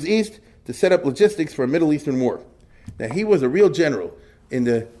 Trajan moves east to set up logistics for a Middle Eastern war. Now, he was a real general. In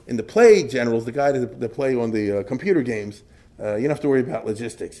the play generals, the guy that play on the computer games, you don't have to worry about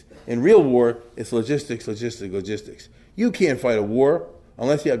logistics. In real war, it's logistics, logistics, logistics. You can't fight a war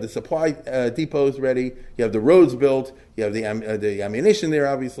unless you have the supply depots ready, you have the roads built, you have the ammunition there,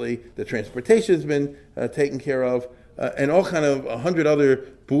 obviously, the transportation has been taken care of, and all kind of 100 other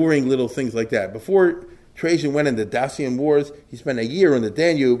boring little things like that. Before Trajan went into Dacian wars, he spent a year on the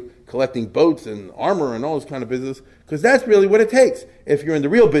Danube collecting boats and armor and all this kind of business, because that's really what it takes if you're in the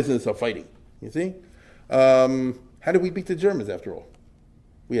real business of fighting, you see? How did we beat the Germans, after all?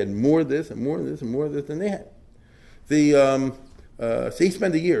 We had more of this and more of this and more of this than they had. So he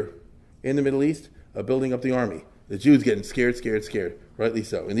spent a year in the Middle East building up the army. The Jews getting scared, rightly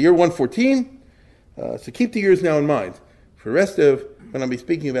so. In the year 114, so keep the years now in mind. For the rest of what I'll be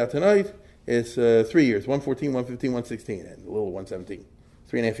speaking about tonight, it's 3 years, 114, 115, 116, and a little 117,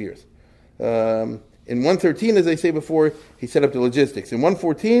 3.5 years. In 113, as I say before, he set up the logistics. In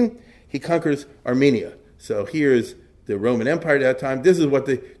 114, he conquers Armenia. So here's the Roman Empire at that time. This is what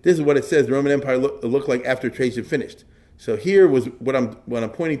it says the Roman Empire looked like after Trajan finished. So here was what I'm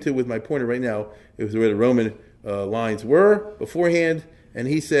pointing to with my pointer right now. It was where the Roman lines were beforehand, and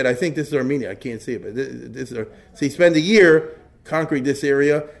he said, "I think this is Armenia." I can't see it, but this is. So he spent a year conquering this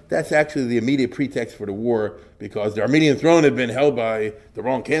area. That's actually the immediate pretext for the war, because the Armenian throne had been held by the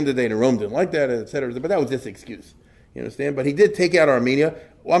wrong candidate, and Rome didn't like that, etc. But that was just an excuse. You understand? But he did take out Armenia.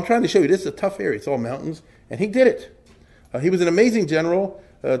 Well, I'm trying to show you, this is a tough area. It's all mountains, and he did it. He was an amazing general.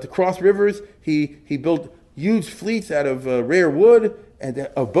 To cross rivers, he built huge fleets out of rare wood and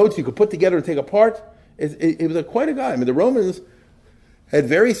of boats you could put together and take apart. It was quite a guy. I mean, the Romans had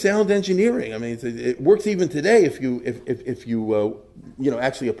very sound engineering. I mean, it works even today if you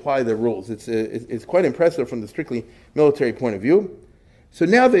actually apply the rules. It's quite impressive from the strictly military point of view. So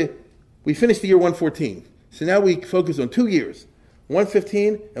now we finished the year 114. So now we focus on 2 years,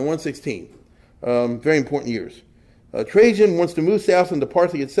 115 and 116. Very important years. Trajan wants to move south into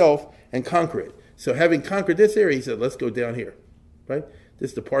Parthia itself and conquer it. So having conquered this area, he said, let's go down here. Right?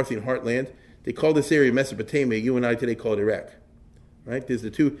 This is the Parthian heartland. They call this area Mesopotamia. You and I today call it Iraq. Right? There's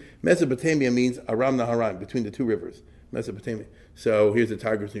the two. Mesopotamia means Aram Naharaim, between the two rivers. Mesopotamia. So here's the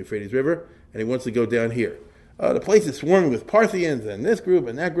Tigris and Euphrates River, and he wants to go down here. The place is swarming with Parthians and this group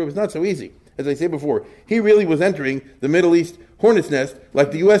and that group. It's not so easy. As I said before, he really was entering the Middle East hornet's nest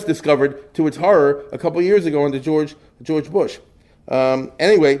like the U.S. discovered, to its horror, a couple of years ago under George Bush.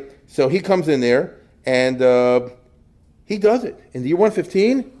 Anyway, so he comes in there, and he does it. In the year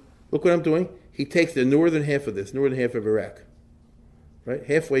 115, look what I'm doing. He takes the northern half of Iraq, right,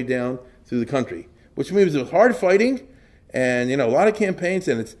 halfway down through the country, which means it was hard fighting, and a lot of campaigns,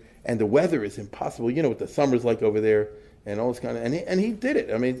 and the weather is impossible. What the summer's like over there, and all this kind of, and he did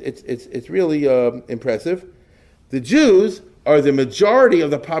it. I mean, it's really impressive. The Jews are the majority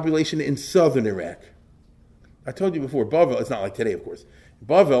of the population in southern Iraq. I told you before, Bavel, it's not like today, of course.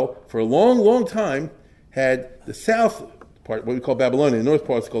 Bavel, for a long, long time, had the south part, what we call Babylonia. The north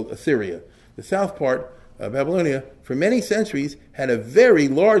part is called Assyria. The south part, Babylonia, for many centuries, had a very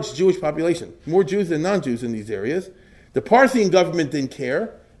large Jewish population, more Jews than non-Jews in these areas. The Parthian government didn't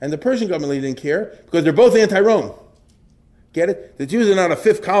care, and the Persian government didn't care, because they're both anti-Rome. Get it? The Jews are not a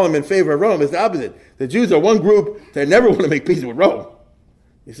fifth column in favor of Rome. It's the opposite. The Jews are one group that never want to make peace with Rome.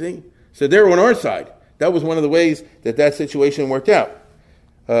 You see? So they're on our side. That was one of the ways that situation worked out.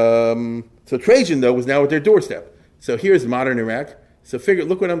 So Trajan, though, was now at their doorstep. So here's modern Iraq. So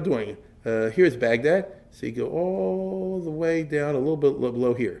look what I'm doing. Here's Baghdad. So you go all the way down a little bit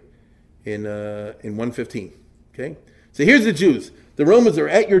below here in 115. Okay? So here's the Jews. The Romans are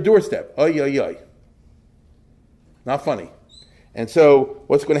at your doorstep. Ay, ay, ay. Not funny. And so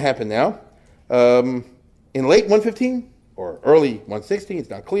what's going to happen now? In late 115 or early 116, it's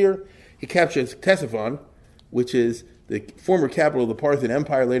not clear, he captures Ctesiphon, which is the former capital of the Parthian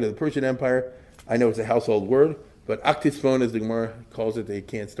Empire, later the Persian Empire. I know it's a household word, but Aktisphon, as the Gemara calls it, they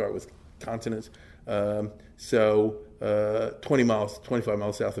can't start with consonants. 25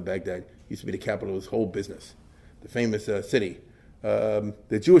 miles south of Baghdad, used to be the capital of this whole business, the famous city.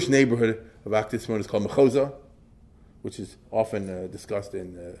 The Jewish neighborhood of Aktisphon is called Mechoza, which is often discussed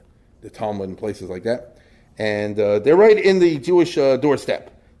in the Talmud and places like that. And they're right in the Jewish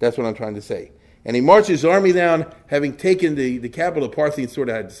doorstep. That's what I'm trying to say. And he marches his army down, having taken the capital. The Parthians sort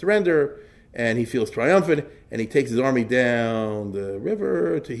of had to surrender, and he feels triumphant, and he takes his army down the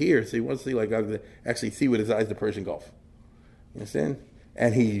river to here. So he wants to actually see with his eyes the Persian Gulf. You understand?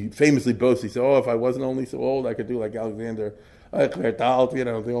 And he famously boasts, he said, if I wasn't only so old, I could do like Alexander,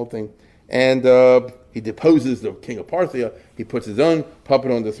 the whole thing. And he deposes the king of Parthia. He puts his own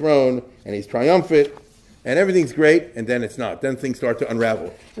puppet on the throne, and he's triumphant. And everything's great, and then it's not. Then things start to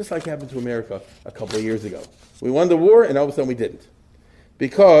unravel, just like happened to America a couple of years ago. We won the war, and all of a sudden we didn't.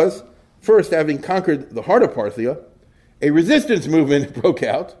 Because, first, having conquered the heart of Parthia, a resistance movement broke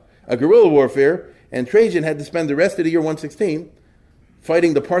out, a guerrilla warfare, and Trajan had to spend the rest of the year 116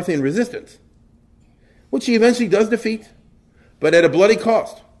 fighting the Parthian resistance, which he eventually does defeat, but at a bloody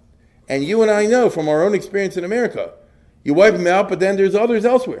cost. And you and I know from our own experience in America, you wipe them out, but then there's others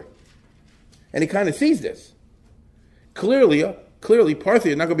elsewhere. And he kind of sees this. Clearly, Parthia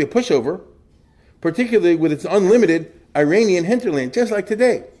is not going to be a pushover, particularly with its unlimited Iranian hinterland, just like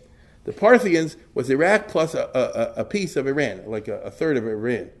today. The Parthians was Iraq plus a piece of Iran, like a third of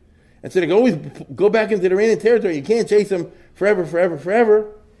Iran. And so they can always go back into the Iranian territory. You can't chase them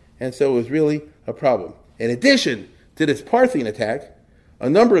forever. And so it was really a problem. In addition to this Parthian attack, a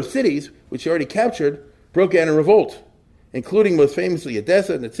number of cities, which he already captured, broke out in revolt, including most famously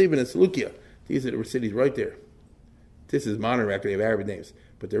Edessa, Natsivin, and Seleucia. These are the cities right there. This is modern Iraq, they have Arabic names,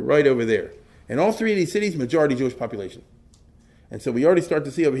 but they're right over there. And all three of these cities, majority Jewish population. And so we already start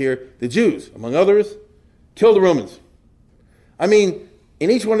to see over here, the Jews, among others, kill the Romans. I mean, in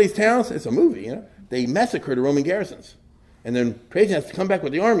each one of these towns, it's a movie, you know, they massacre the Roman garrisons. And then Trajan has to come back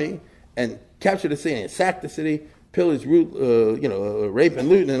with the army and capture the city and sack the city, pillage, rape and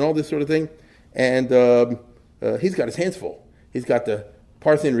loot and all this sort of thing. And he's got his hands full. He's got the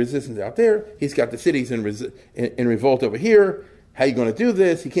Parthian resistance out there. He's got the cities in revolt over here. How are you going to do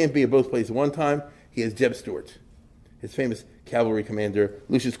this? He can't be at both places at one time. He has Jeb Stuart, his famous cavalry commander,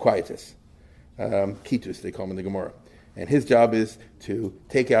 Lucius Quietus. Quietus, they call him in the Gemara. And his job is to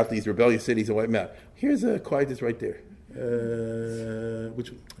take out these rebellious cities and wipe them out. Here's Quietus right there,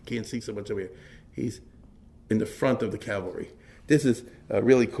 which I can't see so much over here. He's in the front of the cavalry. This is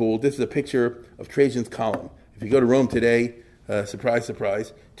really cool. This is a picture of Trajan's column. If you go to Rome today, surprise,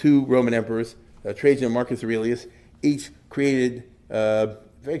 surprise, two Roman emperors, Trajan and Marcus Aurelius, each created very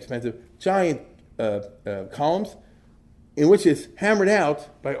expensive, giant columns in which is hammered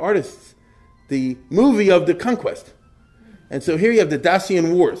out by artists the movie of the conquest. And so here you have the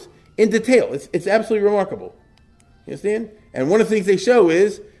Dacian Wars in detail. It's absolutely remarkable. You understand? And one of the things they show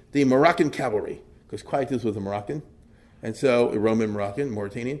is the Moroccan cavalry, because Quietus was a Moroccan, and so a Roman Moroccan,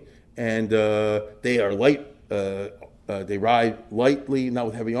 Mauritanian, and they are light. They ride lightly, not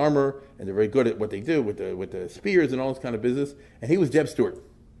with heavy armor, and they're very good at what they do with the spears and all this kind of business. And he was Jeb Stuart,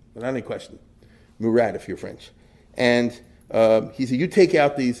 without any question. Murad, if you're French. And he said, you take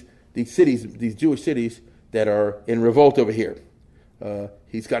out these cities, these Jewish cities that are in revolt over here.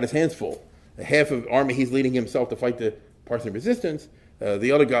 He's got his hands full. Half of the army he's leading himself to fight the Parthian resistance.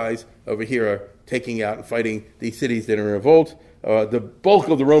 The other guys over here are taking out and fighting these cities that are in revolt. The bulk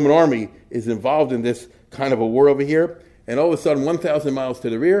of the Roman army is involved in this kind of a war over here. And all of a sudden, 1,000 miles to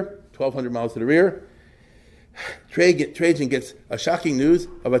the rear, 1,200 miles to the rear, Trajan gets a shocking news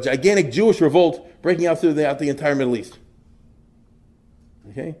of a gigantic Jewish revolt breaking out throughout the entire Middle East.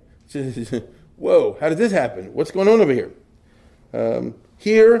 Okay? Whoa, how did this happen? What's going on over here?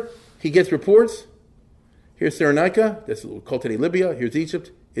 Here, he gets reports. Here's Cyrenaica. That's called today Libya. Here's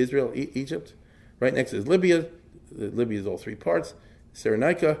Egypt, Israel, Egypt. Right next is Libya. Libya is all three parts.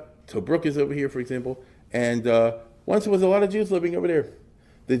 Cyrenaica, Tobruk is over here, for example. And once there was a lot of Jews living over there.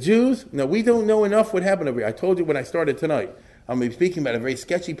 The Jews, now we don't know enough what happened over here. I told you when I started tonight, I'm going to be speaking about a very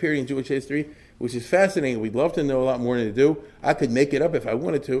sketchy period in Jewish history, which is fascinating. We'd love to know a lot more than to do. I could make it up if I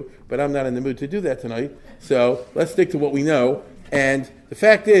wanted to, but I'm not in the mood to do that tonight. So let's stick to what we know. And the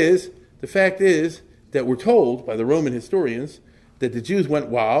fact is that we're told by the Roman historians that the Jews went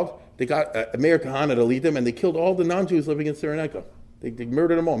wild. They got Meir Kahana to lead them, and they killed all the non-Jews living in Cyrenaica. They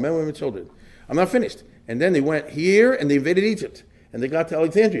murdered them all, men, women, children. I'm not finished. And then they went here, and they invaded Egypt. And they got to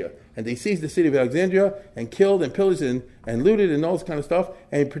Alexandria. And they seized the city of Alexandria and killed and pillaged and looted and all this kind of stuff.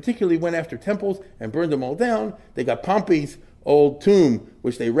 And particularly went after temples and burned them all down. They got Pompey's old tomb,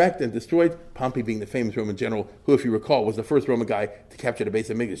 which they wrecked and destroyed. Pompey being the famous Roman general, who, if you recall, was the first Roman guy to capture the base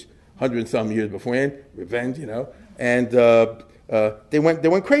of Megiddo 100 and some years beforehand. Revenge, you know. And they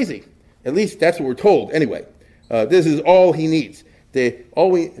went crazy. At least that's what we're told. Anyway, this is all he needs.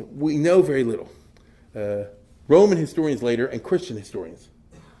 We know very little. Roman historians later and Christian historians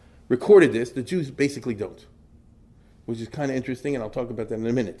recorded this. The Jews basically don't, which is kind of interesting, and I'll talk about that in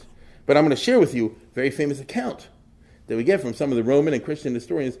a minute. But I'm going to share with you a very famous account that we get from some of the Roman and Christian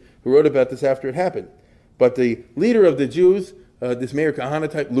historians who wrote about this after it happened. But the leader of the Jews, this Meir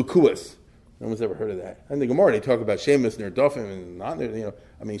Kahana type, Lucullus, no one's ever heard of that. And the Gemara, they talk about Shemus and Nerdofim and not,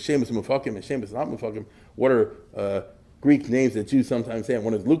 Shemus and Mufakim and Shemus not Mufakim. What are Greek names that Jews sometimes say? And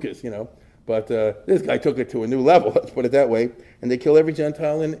one is Lucas, But this guy took it to a new level, let's put it that way. And they kill every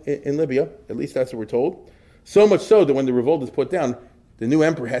Gentile in Libya. At least that's what we're told. So much so that when the revolt is put down, the new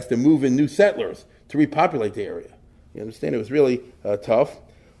emperor has to move in new settlers to repopulate the area. You understand? It was really tough.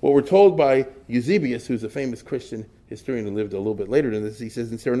 What we're told by Eusebius, who's a famous Christian historian who lived a little bit later than this, he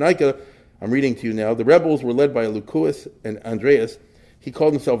says in Cyrenaica, I'm reading to you now, the rebels were led by Lucullus and Andreas. He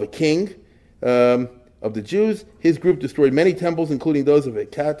called himself a king of the Jews. His group destroyed many temples, including those of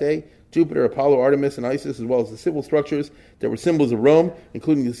Hecate, Jupiter, Apollo, Artemis, and Isis, as well as the civil structures that were symbols of Rome,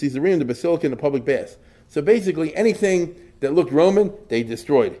 including the Caesareum, the Basilica, and the public baths. So basically, anything that looked Roman, they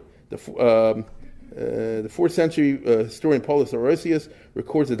destroyed. The 4th century historian Paulus Orosius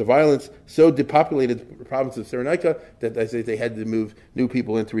records that the violence so depopulated the province of Cyrenaica that they had to move new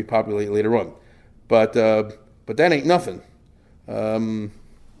people in to repopulate later on. But that ain't nothing.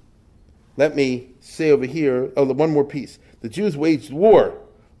 Let me say over here, one more piece. The Jews waged war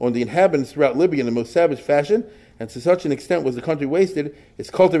on the inhabitants throughout Libya in the most savage fashion, and to such an extent was the country wasted,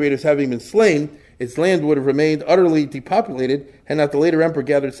 its cultivators having been slain, its land would have remained utterly depopulated had not the later emperor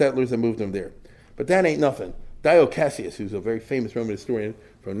gathered settlers and moved them there. But that ain't nothing. Dio Cassius, who's a very famous Roman historian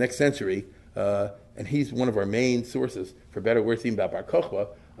from next century, and he's one of our main sources, for better or worse, even about Bar Kokhba,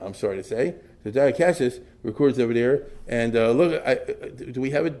 I'm sorry to say. So Dio Cassius records over there, and look, do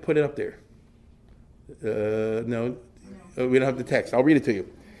we have it? Put it up there. No, we don't have the text. I'll read it to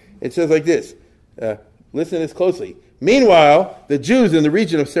you. It says like this. Listen to this closely. Meanwhile, the Jews in the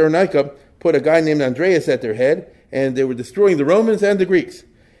region of Cyrenaica put a guy named Andreas at their head, and they were destroying the Romans and the Greeks.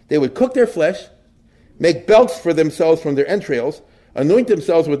 They would cook their flesh, make belts for themselves from their entrails, anoint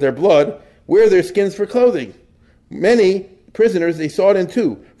themselves with their blood, wear their skins for clothing. Many prisoners they sawed in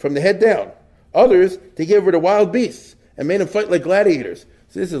two, from the head down. Others they gave over to wild beasts and made them fight like gladiators.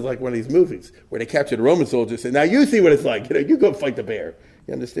 So this is like one of these movies where they captured a Roman soldier and said, now you see what it's like. You go fight the bear.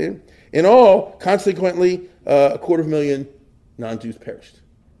 You understand? In all, consequently, 250,000 non-Jews perished.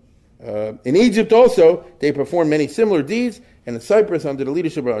 In Egypt also, they performed many similar deeds, and in Cyprus, under the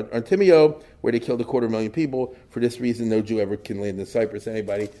leadership of Artemio, where they killed 250,000 people. For this reason, no Jew ever can land in Cyprus.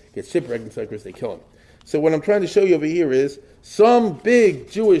 Anybody gets shipwrecked in Cyprus, they kill him. So what I'm trying to show you over here is some big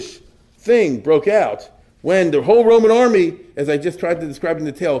Jewish thing broke out when the whole Roman army, as I just tried to describe in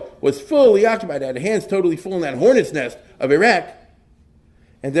detail, was fully occupied, had hands totally full in that hornet's nest of Iraq.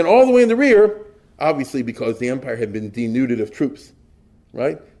 And then all the way in the rear, obviously because the empire had been denuded of troops,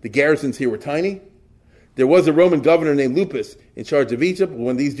 right? The garrisons here were tiny. There was a Roman governor named Lupus in charge of Egypt.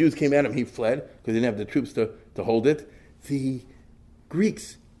 When these Jews came at him, he fled because they didn't have the troops to hold it. The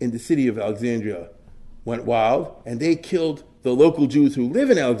Greeks in the city of Alexandria went wild, and they killed the local Jews who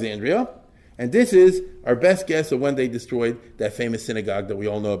live in Alexandria. And this is our best guess of when they destroyed that famous synagogue that we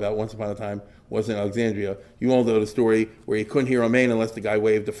all know about once upon a time was in Alexandria. You all know the story where you couldn't hear Amen unless the guy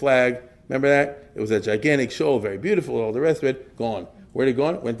waved the flag. Remember that? It was a gigantic shoal, very beautiful, all the rest of it, gone. Where did it go?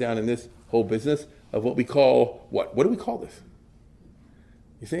 It went down in this whole business of what we call, what? What do we call this?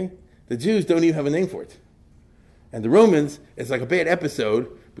 You see? The Jews don't even have a name for it. And the Romans, it's like a bad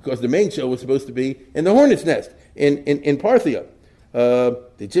episode because the main show was supposed to be in the hornet's nest in Parthia. The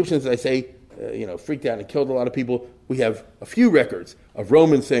Egyptians, I say, freaked out and killed a lot of people. We have a few records of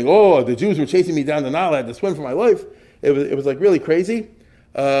Romans saying, oh, the Jews were chasing me down the Nile. I had to swim for my life. It was like really crazy.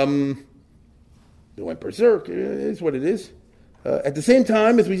 They went berserk. It is what it is. At the same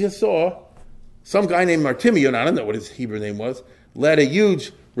time, as we just saw, some guy named Artemio, and I don't know what his Hebrew name was, led a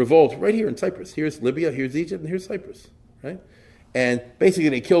huge revolt right here in Cyprus. Here's Libya, here's Egypt, and here's Cyprus. Right? And basically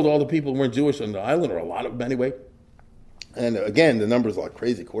they killed all the people who weren't Jewish on the island, or a lot of them anyway. And again, the numbers are like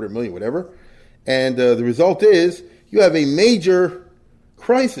crazy, 250,000, whatever. And the result is you have a major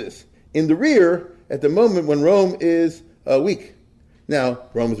crisis in the rear at the moment when Rome is weak. Now,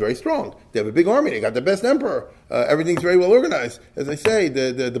 Rome is very strong. They have a big army. They got the best emperor. Everything's very well organized. As I say,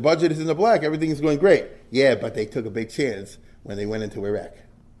 the budget is in the black. Everything's going great. Yeah, but they took a big chance when they went into Iraq.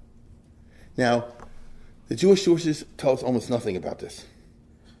 Now, the Jewish sources tell us almost nothing about this.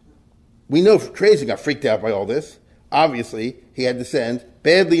 We know Trajan got freaked out by all this. Obviously, he had to send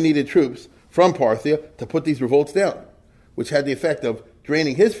badly needed troops from Parthia to put these revolts down, which had the effect of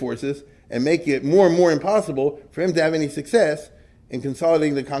draining his forces and making it more and more impossible for him to have any success in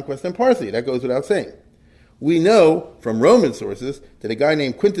consolidating the conquest in Parthia. That goes without saying. We know from Roman sources that a guy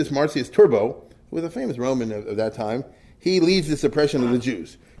named Quintus Marcius Turbo, who was a famous Roman of that time, he leads the suppression of the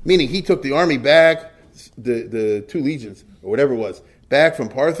Jews, meaning he took the army back, the 2 legions, or whatever it was, back from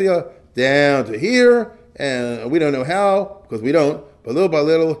Parthia down to here, and we don't know how, because we don't, but little by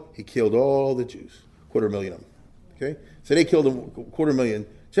little, he killed all the Jews, 250,000 of them. Okay? So they killed 250,000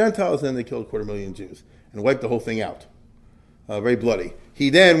 Gentiles, and then they killed 250,000 Jews, and wiped the whole thing out. very bloody. He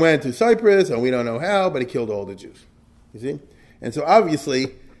then went to Cyprus, and we don't know how, but he killed all the Jews. You see? And so obviously,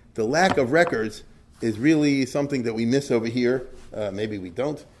 the lack of records is really something that we miss over here. Maybe we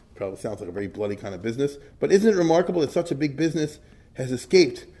don't. Probably sounds like a very bloody kind of business. But isn't it remarkable that such a big business has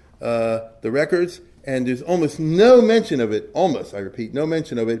escaped the records? And there's almost no mention of it, almost, I repeat, no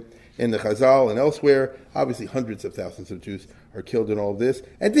mention of it in the Chazal and elsewhere. Obviously, hundreds of thousands of Jews are killed in all of this.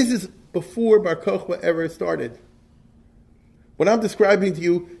 And this is before Bar Kokhba ever started. What I'm describing to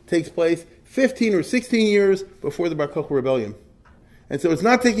you takes place 15 or 16 years before the Bar Kokhba rebellion. And so it's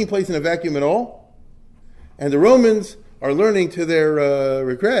not taking place in a vacuum at all. And the Romans are learning to their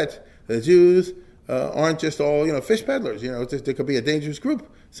regret that the Jews aren't just all, fish peddlers. They could be a dangerous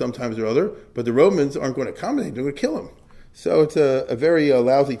group sometimes or other, but the Romans aren't going to accommodate, they're going to kill them. So it's a very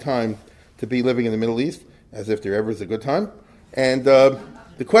lousy time to be living in the Middle East, as if there ever is a good time. And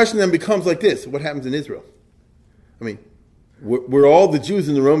the question then becomes like this: what happens in Israel? I mean, were all the Jews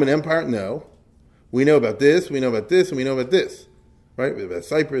in the Roman Empire? No. We know about this, we know about this, and we know about this. Right? About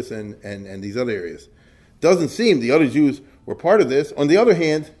Cyprus and these other areas. Doesn't seem the other Jews were part of this. On the other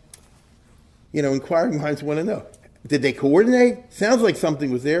hand, inquiring minds want to know. Did they coordinate? Sounds like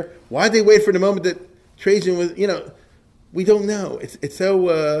something was there. Why did they wait for the moment that Trajan was, we don't know. It's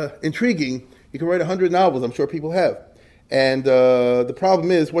so intriguing. You can write 100 novels, I'm sure people have. And the problem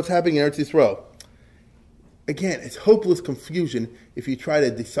is, what's happening in Eretz Yisrael? Again, it's hopeless confusion if you try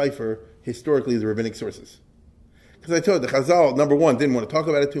to decipher historically the rabbinic sources. Because I told you, the Chazal, number one, didn't want to talk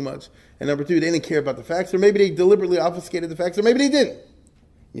about it too much. And number two, they didn't care about the facts. Or maybe they deliberately obfuscated the facts. Or maybe they didn't.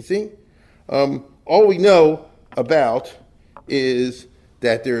 You see? All we know about is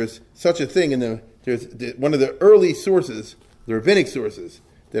that there's such a thing one of the early sources, the rabbinic sources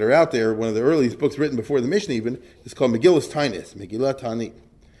that are out there, one of the earliest books written before the Mishnah even, is called Megillas Tainis, Megillah Tanit.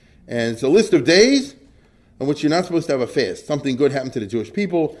 And it's a list of days on which you're not supposed to have a fast. Something good happened to the Jewish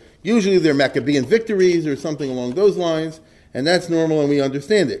people. Usually they're Maccabean victories or something along those lines, and that's normal and we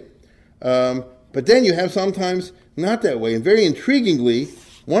understand it. But then you have sometimes not that way. And very intriguingly,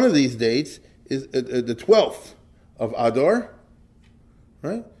 one of these dates is the 12th of Adar,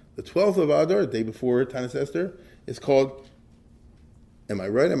 right? The 12th of Adar, the day before Tanis Esther, is called, am I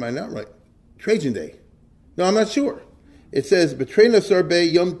right, am I not right? Trajan Day. No, I'm not sure. It says, Betrena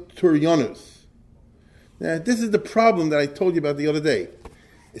Sarbe Yom Turyanus. Now, this is the problem that I told you about the other day.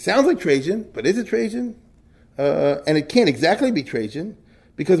 It sounds like Trajan, but is it Trajan? And it can't exactly be Trajan,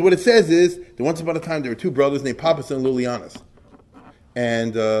 because what it says is that once upon a time there were two brothers named Pappus and Lilianus.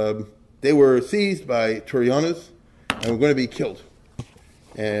 And they were seized by Turyanus and were going to be killed.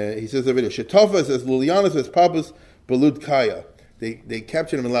 And he says over there, Shetofa says Lilianus says Pappus Balud Kaya. They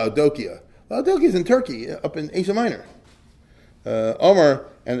captured him in Laodicea. Laodicea is in Turkey, up in Asia Minor. Omar,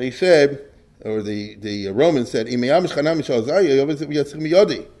 and they said, or the Romans said,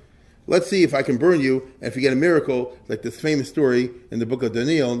 let's see if I can burn you, and if you get a miracle, like this famous story in the book of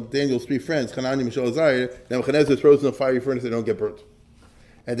Daniel, Daniel's three friends, Hanani, Mishael, Azariah, Nebuchadnezzar throws in a fiery furnace, they don't get burnt.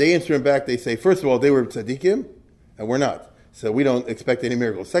 And they answer him back, they say, first of all, they were tzaddikim, and we're not. So we don't expect any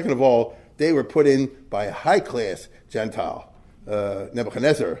miracles. Second of all, they were put in by a high-class Gentile.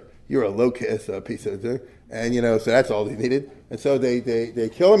 Nebuchadnezzar, you're a low-class piece of thing. And, so that's all they needed. And so they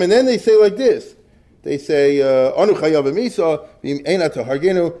kill him. And then they say like this. They say, Anu chayav emisa, v'im to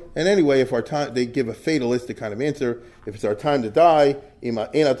hargenu. And anyway, if our time, they give a fatalistic kind of answer. If it's our time to die, ima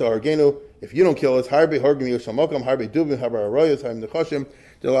to hargenu. If you don't kill us, harbe hargim yoshamokam, harbe dubim, harbe arroyos, harbe nechashim.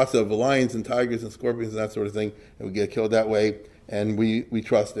 There are lots of lions and tigers and scorpions and that sort of thing. And we get killed that way. And we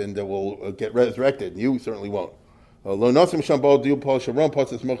trust in that we'll get resurrected. You certainly won't. Because.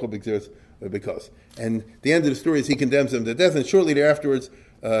 And the end of the story is he condemns them to death, and shortly thereafterwards,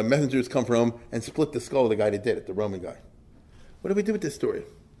 messengers come from him and split the skull of the guy that did it, the Roman guy. What do we do with this story?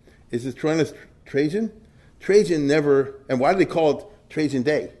 Is this Trajan? Trajan never, and why do they call it Trajan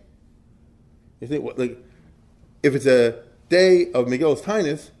Day? You think, if it's a day of Megillas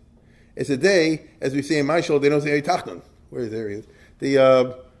Tainis, it's a day, as we say in Maishol, they don't say Tachnon. There he is.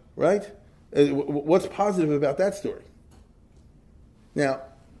 Right? What's positive about that story? Now,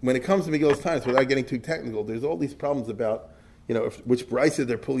 when it comes to Megillas Tainis, without getting too technical, there's all these problems about, which brisa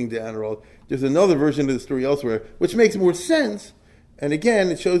they're pulling down or all. There's another version of the story elsewhere, which makes more sense. And again,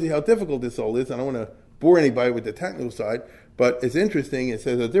 it shows you how difficult this all is. I don't want to bore anybody with the technical side, but it's interesting. It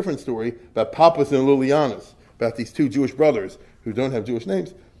says a different story about Pappus and Lilianus, about these two Jewish brothers who don't have Jewish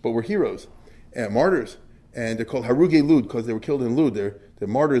names, but were heroes and martyrs. And they're called Haruge Lud because they were killed in Lud. They're the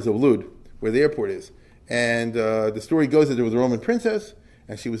martyrs of Lud, where the airport is. And the story goes that there was a Roman princess,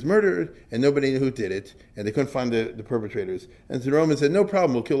 and she was murdered, and nobody knew who did it, and they couldn't find the perpetrators. And so the Romans said, no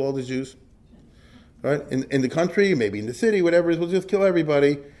problem, we'll kill all the Jews. right? In the country, maybe in the city, whatever it is, we'll just kill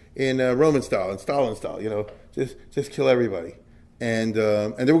everybody in Roman style and Stalin style, just kill everybody. And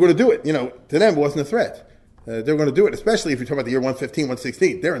they were going to do it. To them, it wasn't a threat. They were going to do it, especially if you're talking about the year 115,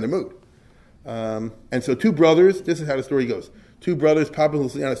 116. They're in the mood. And so two brothers, this is how the story goes. Two brothers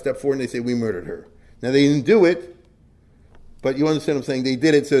popularly on a step forward and they say, we murdered her. Now, they didn't do it, but you understand what I'm saying? They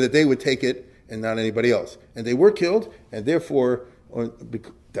did it so that they would take it and not anybody else. And they were killed, and therefore,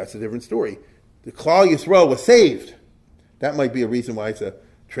 that's a different story. The Klal Yisrael was saved. That might be a reason why it's a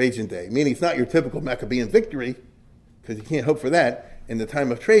Trajan day. Meaning it's not your typical Maccabean victory, because you can't hope for that in the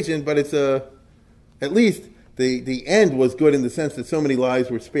time of Trajan, but it's at least the end was good in the sense that so many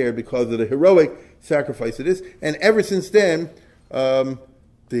lives were spared because of the heroic sacrifice it is. And ever since then,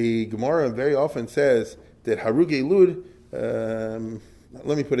 the Gemara very often says that Haruge Lud,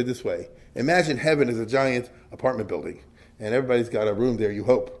 let me put it this way. Imagine heaven as a giant apartment building, and everybody's got a room there, you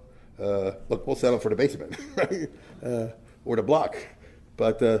hope. Look, we'll settle for the basement, right? Or the block.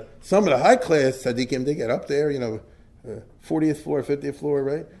 But some of the high-class tzaddikim, they get up there, 40th floor, 50th floor,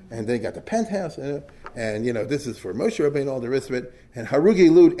 right? And they got the penthouse, and this is for Moshe Rabbeinu, all the rest of it. And Haruge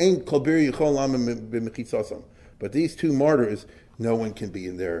Lud ain't kol bir yichol lam b'mechitzasam. But these two martyrs, no one can be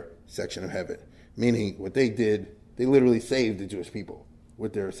in their section of heaven. Meaning, what they did, they literally saved the Jewish people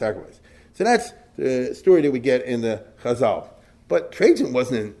with their sacrifice. So that's the story that we get in the Chazal. But Trajan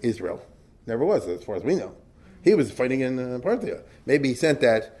wasn't in Israel. Never was, as far as we know. He was fighting in Parthia. Maybe he sent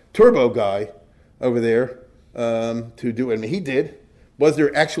that Turbo guy over there to do it. I mean, he did. Was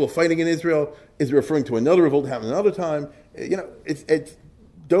there actual fighting in Israel? Is it referring to another revolt that happened another time? It's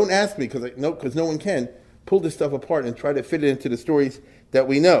don't ask me, because no one can. Pull this stuff apart and try to fit it into the stories that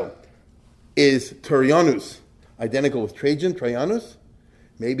we know. Is Turianus identical with Trajan, Trajanus?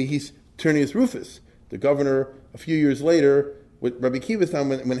 Maybe he's Turnius Rufus, the governor a few years later with Rabbi Akiva's time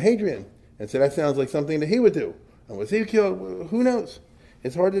when Hadrian, and said that sounds like something that he would do. And was he killed? Who knows?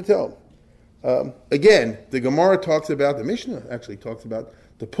 It's hard to tell. Again, the Gemara talks about, the Mishnah actually talks about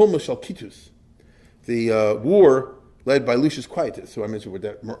the Pulma Shalkitus, the war led by Lucius Quietus, who I mentioned with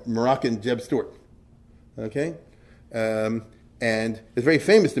that Moroccan Jeb Stuart. Okay? And it's very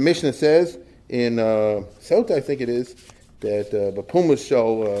famous. The Mishnah says in Sota, I think it is, that Pulma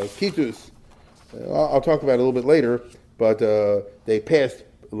Shalkitus, I'll talk about it a little bit later, but they passed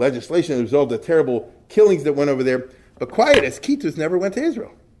legislation that resolved the terrible killings that went over there. But Quietus, Kitus, never went to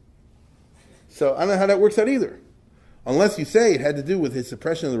Israel. So I don't know how that works out either. Unless you say it had to do with his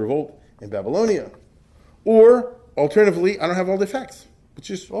suppression of the revolt in Babylonia. Or, alternatively, I don't have all the facts, which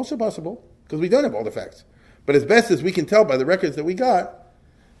is also possible, because we don't have all the facts. But as best as we can tell by the records that we got,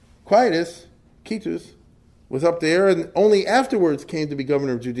 Quietus, Kitus, was up there and only afterwards came to be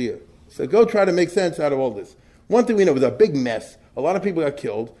governor of Judea. So go try to make sense out of all this. One thing we know, it was a big mess. A lot of people got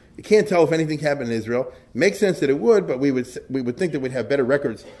killed. You can't tell if anything happened in Israel. It makes sense that it would, but we would think that we'd have better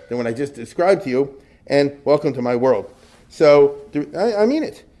records than what I just described to you. And welcome to my world. So, I mean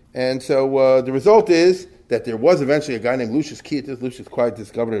it. And so the result is that there was eventually a guy named Lucius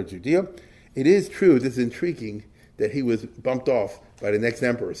Quietus, governor of Judea. It is true, this is intriguing, that he was bumped off by the next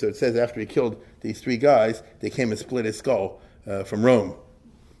emperor. So it says after he killed these three guys, they came and split his skull from Rome.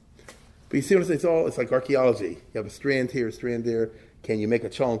 But you see what I'm saying? It's like archaeology. You have a strand here, a strand there. Can you make a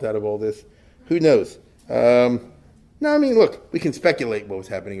challenge out of all this? Who knows? No, I mean, look, we can speculate what was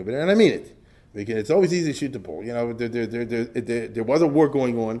happening over there, and I mean it. It's always easy to shoot the bull. There was a war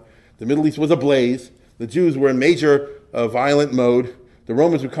going on. The Middle East was ablaze. The Jews were in major violent mode. The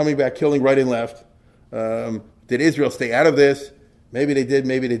Romans were coming back, killing right and left. Did Israel stay out of this? Maybe they did,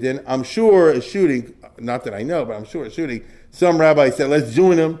 maybe they didn't. I'm sure a shooting, not that I know, but I'm sure a shooting, some rabbis said, let's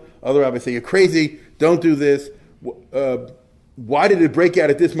join them. Other rabbis say, you're crazy, don't do this. Why did it break out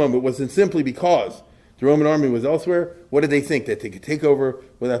at this moment? Was it simply because the Roman army was elsewhere? What did they think, that they could take over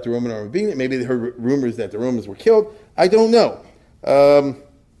without the Roman army being there? Maybe they heard rumors that the Romans were killed. I don't know.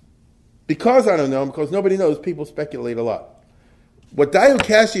 Because I don't know, because nobody knows, people speculate a lot. What Dio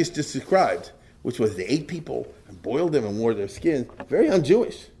Cassius just described, which was they ate people and boiled them and wore their skin, very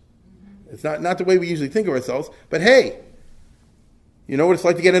un-Jewish. It's not the way we usually think of ourselves. But hey, you know what it's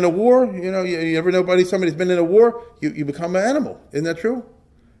like to get in a war? You ever know somebody's been in a war? You become an animal. Isn't that true?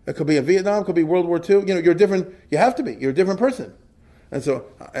 It could be in Vietnam, it could be World War II. You're different. You have to be. You're a different person. And so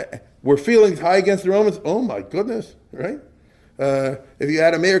were feelings high against the Romans? Oh my goodness, right? If you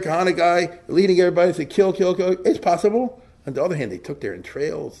had a Meir Kahane guy leading everybody and say, kill, kill, kill, it's possible. On the other hand, they took their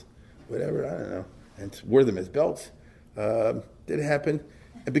entrails, whatever, I don't know, and wore them as belts. Did it happen?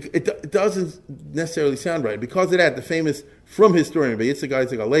 It doesn't necessarily sound right. Because of that, the famous from historian, but it's a guy,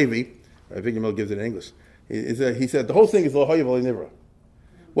 Levi, Victor Mill gives it in English. He said the whole thing is L'hoya V'lo Nivra.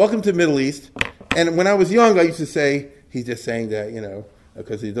 welcome to the Middle East. And when I was young, I used to say, he's just saying that,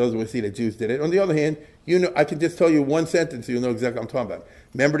 because he doesn't want to see that Jews did it. On the other hand, I can just tell you one sentence, so you'll know exactly what I'm talking about.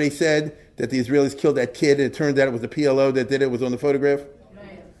 Remember they said that the Israelis killed that kid, and it turned out it was the PLO that did it, was on the photograph?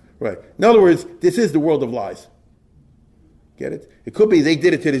 Right. In other words, this is the world of lies. Get it? It could be they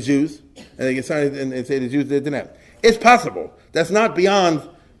did it to the Jews, and they can sign it and say the Jews did it. It's possible. That's not beyond,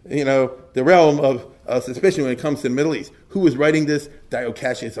 the realm of suspicion when it comes to the Middle East. Who was writing this? Dio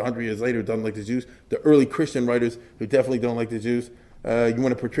Cassius, 100 years later, doesn't like the Jews. The early Christian writers who definitely don't like the Jews. You want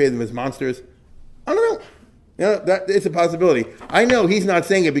to portray them as monsters? I don't know. That it's a possibility. I know he's not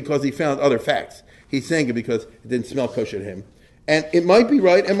saying it because he found other facts. He's saying it because it didn't smell kosher to him. And it might be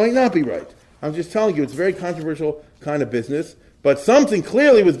right, it might not be right. I'm just telling you, it's a very controversial kind of business. But something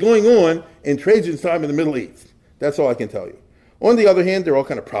clearly was going on in Trajan's time in the Middle East. That's all I can tell you. On the other hand, there are all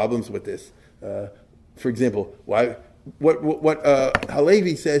kind of problems with this. For example, what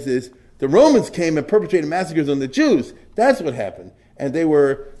Halevi says is the Romans came and perpetrated massacres on the Jews. That's what happened. And they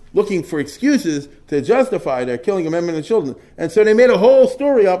were looking for excuses to justify their killing of women and children. And so they made a whole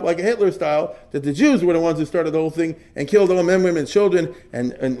story up, like a Hitler style, that the Jews were the ones who started the whole thing and killed all men, women, and children,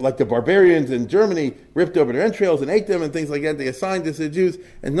 and like the barbarians in Germany ripped over their entrails and ate them and things like that. They assigned this to the Jews,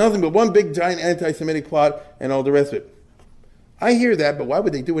 and nothing but one big, giant anti-Semitic plot and all the rest of it. I hear that, but why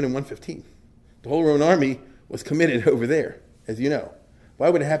would they do it in 115? The whole Roman army was committed over there, as you know. Why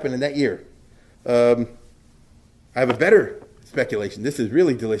would it happen in that year? I have a better speculation. This is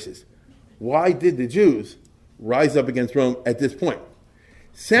really delicious. Why did the Jews rise up against Rome at this point?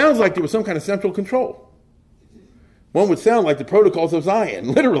 Sounds like there was some kind of central control. One would sound like the protocols of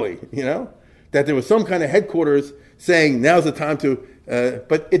Zion, literally, that there was some kind of headquarters saying now's the time to,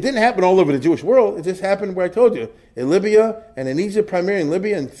 but it didn't happen all over the Jewish world. It just happened where I told you, in Libya and in Egypt, primarily in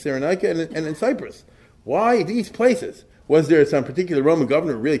Libya and Cyrenaica and in Cyprus. Why these places? Was there some particular Roman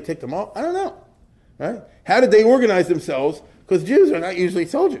governor who really ticked them off? I don't know. Right? How did they organize themselves? Because Jews are not usually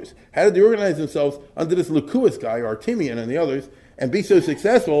soldiers. How did they organize themselves under this Lucullus guy, or Artemian and the others, and be so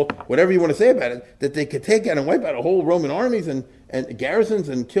successful, whatever you want to say about it, that they could take out and wipe out a whole Roman armies and garrisons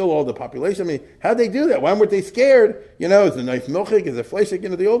and kill all the population? I mean, how'd they do that? Why weren't they scared? Is the knife milchik? Is the fleshik?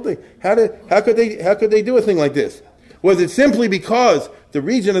 The old thing. How could they do a thing like this? Was it simply because the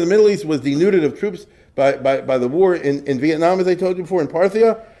region of the Middle East was denuded of troops by the war in Vietnam, as I told you before, in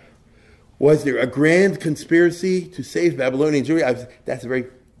Parthia? Was there a grand conspiracy to save Babylonian Jewry? That's very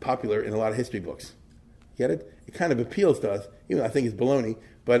popular in a lot of history books. Get it? It kind of appeals to us, even though I think it's baloney,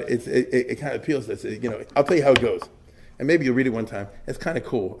 but it kind of appeals to us. I'll tell you how it goes. And maybe you'll read it one time. It's kind of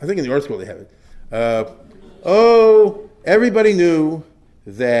cool. I think in the art school they have it. Everybody knew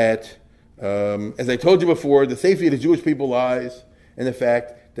that, as I told you before, the safety of the Jewish people lies in the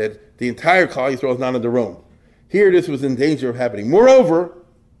fact that the entire Klal Yisrael is not under Rome. Here this was in danger of happening. Moreover,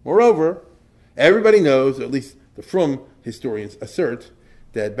 everybody knows, or at least the Frum historians assert,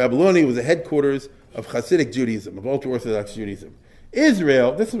 that Babylonia was the headquarters of Hasidic Judaism, of ultra-Orthodox Judaism.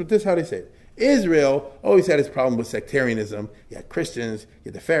 Israel, this is how they say it. Israel always had its problem with sectarianism. You had Christians,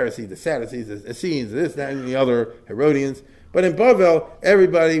 you had the Pharisees, the Sadducees, the Essenes, this, that, and the other, Herodians. But in Bavel,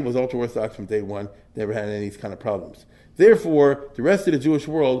 everybody was ultra-Orthodox from day one, never had any of these kind of problems. Therefore, the rest of the Jewish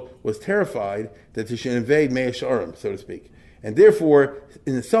world was terrified that they should invade Mea Shearim, so to speak. And therefore,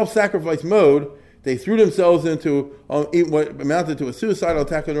 in the self-sacrifice mode, they threw themselves into what amounted to a suicidal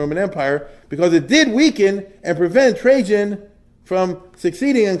attack on the Roman Empire, because it did weaken and prevent Trajan from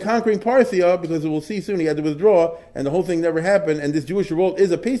succeeding and conquering Parthia, because we'll see soon he had to withdraw, and the whole thing never happened, and this Jewish revolt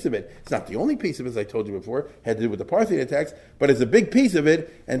is a piece of it. It's not the only piece of it, as I told you before, it had to do with the Parthian attacks, but it's a big piece of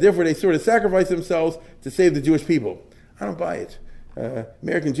it, and therefore they sort of sacrificed themselves to save the Jewish people. I don't buy it.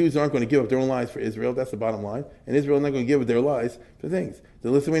 American Jews aren't going to give up their own lives for Israel. That's the bottom line. And Israel is not going to give up their lives for things. The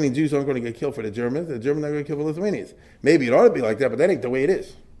Lithuanian Jews aren't going to get killed for the Germans. The Germans are not going to kill for Lithuanians. Maybe it ought to be like that, but that ain't the way it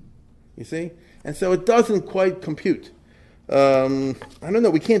is. You see? And so it doesn't quite compute. I don't know.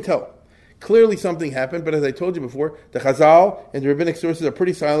 We can't tell. Clearly something happened, but as I told you before, the Chazal and the rabbinic sources are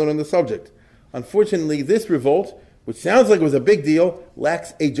pretty silent on the subject. Unfortunately, this revolt, which sounds like it was a big deal,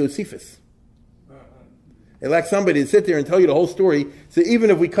 lacks a Josephus. It lacks somebody to sit there and tell you the whole story. So even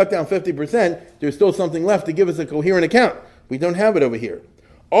if we cut down 50%, there's still something left to give us a coherent account. We don't have it over here.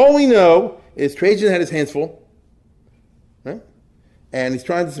 All we know is Trajan had his hands full, right? And he's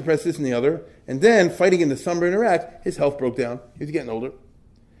trying to suppress this and the other. And then, fighting in the summer in Iraq, his health broke down. He was getting older.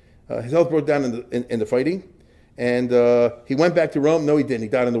 His health broke down in the fighting. And he went back to Rome. No, he didn't. He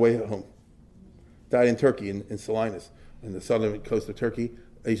died on the way home. Died in Turkey, in Salinas, in the southern coast of Turkey,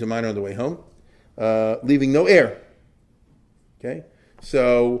 Asia Minor, on the way home. Leaving no heir. Okay?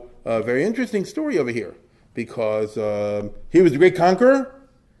 So, very interesting story over here, because he was the great conqueror,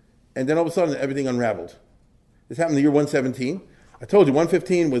 and then all of a sudden everything unraveled. This happened in the year 117. I told you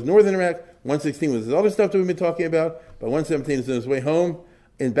 115 was northern Iraq, 116 was this other stuff that we've been talking about, but 117 is on his way home.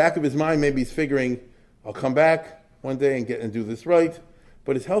 In the back of his mind, maybe he's figuring, I'll come back one day and do this right.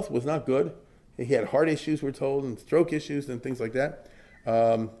 But his health was not good. He had heart issues, we're told, and stroke issues and things like that.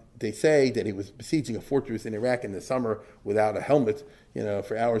 They say that he was besieging a fortress in Iraq in the summer without a helmet,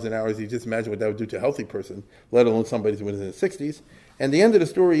 for hours and hours. You just imagine what that would do to a healthy person, let alone somebody who was in his 60s. And the end of the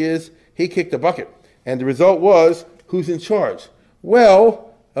story is he kicked a bucket. And the result was, who's in charge?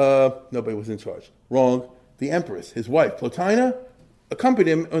 Well, nobody was in charge. Wrong. The empress, his wife, Plotina,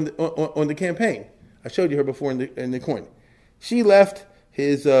 accompanied him on the campaign. I showed you her before in the coin. She left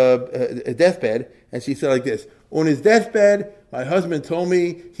his deathbed, and she said like this: on his deathbed, my husband told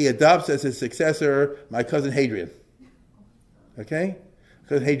me he adopts as his successor my cousin Hadrian. Okay?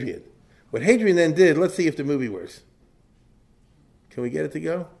 Cousin Hadrian. What Hadrian then did, let's see if the movie works. Can we get it to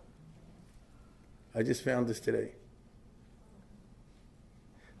go? I just found this today.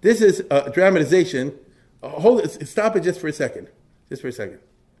 This is a dramatization. Stop it just for a second. Just for a second.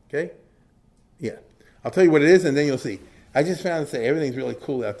 Okay? Yeah. I'll tell you what it is, and then you'll see. I just found to say everything's really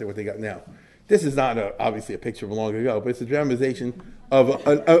cool out there, what they got now. This is not obviously a picture from long ago, but it's a dramatization of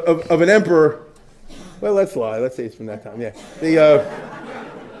an emperor. Well, let's lie. Let's say it's from that time. Yeah.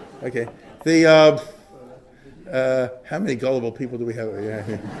 How many gullible people do we have?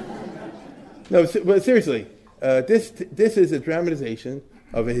 Yeah. No, but seriously, this is a dramatization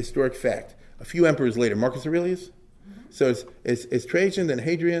of a historic fact. A few emperors later, Marcus Aurelius. So it's Trajan, then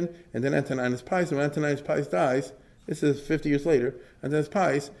Hadrian, and then Antoninus Pius. And when Antoninus Pius dies, this is 50 years later, Antoninus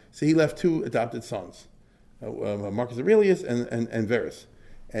Pius, so he left two adopted sons, Marcus Aurelius and Verus.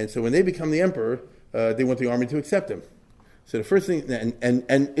 And so when they become the emperor, they want the army to accept him. So the first thing,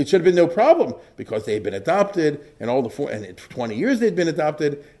 and it should have been no problem because they had been adopted, and and 20 years they'd been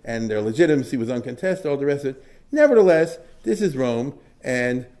adopted, and their legitimacy was uncontested, all the rest of it. Nevertheless, this is Rome,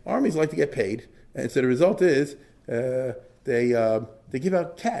 and armies like to get paid, and so the result is they give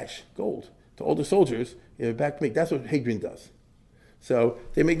out cash, gold, to all the soldiers back to me. That's what Hadrian does. So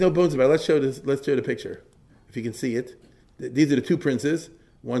they make no bones about it. Let's show the picture, if you can see it. These are the two princes.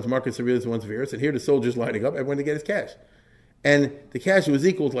 One's Marcus Aurelius, one's Verus, and here the soldiers lining up, everyone to get his cash. And the cash was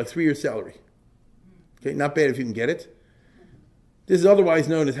equal to like 3 years' salary. Okay, not bad if you can get it. This is otherwise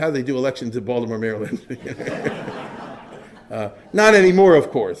known as how they do elections in Baltimore, Maryland. Not anymore,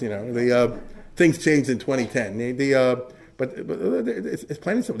 of course. Things changed in 2010. But it's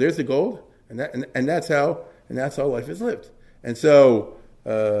plain and simple. There's the gold, and that's how life is lived. And so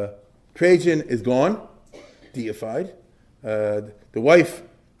Trajan is gone, deified. The wife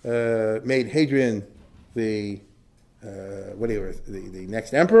made Hadrian the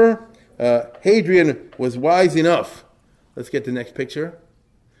next emperor. Hadrian was wise enough. Let's get the next picture.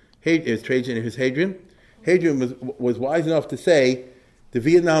 It's Trajan and his Hadrian. Hadrian was wise enough to say the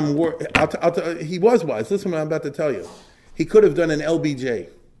Vietnam War. He was wise. Listen to what I'm about to tell you. He could have done an LBJ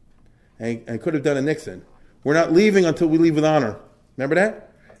and could have done a Nixon. We're not leaving until we leave with honor. Remember that?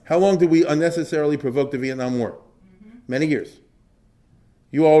 How long did we unnecessarily provoke the Vietnam War? Many years.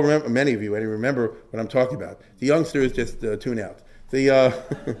 You all remember, many of you, and remember what I'm talking about. The youngsters just tune out.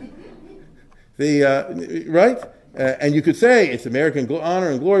 Right? And you could say it's American honor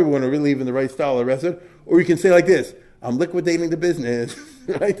and glory. We want to leave in the right style, the rest of it. Or you can say like this: I'm liquidating the business.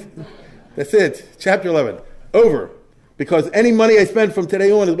 Right? That's it. Chapter 11 over. Because any money I spend from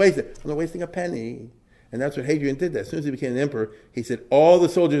today on is wasted. I'm not wasting a penny. And that's what Hadrian did. As soon as he became the emperor, he said all the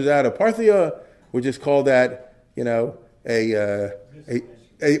soldiers out of Parthia would just call that, what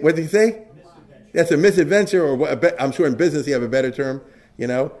did he say? That's a misadventure, or I'm sure in business you have a better term,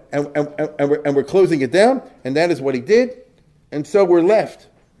 and we're closing it down, and that is what he did. And so we're left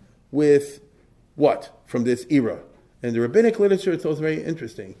with what from this era? And the rabbinic literature, it's also very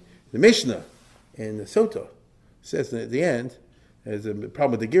interesting. The Mishnah in the Sota says at the end, there's a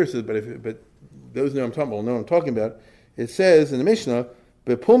problem with the Girsas, but those know what I'm talking about. It says in the Mishnah,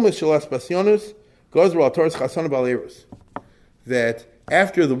 "Bepulmus shalas pasionus gozru al Torah chasan ba'leirus," that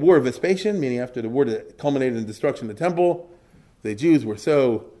after the war of Vespasian, meaning after the war that culminated in the destruction of the temple, the Jews were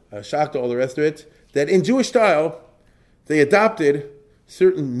so shocked, all the rest of it, that in Jewish style, they adopted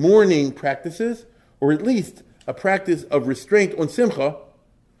certain mourning practices, or at least a practice of restraint on Simcha,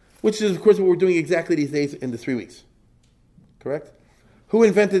 which is, of course, what we're doing exactly these days in the 3 weeks. Correct? Who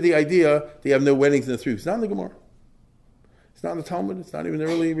invented the idea that you have no weddings in the 3 weeks? It's not in the Gemara. It's not in the Talmud. It's not even the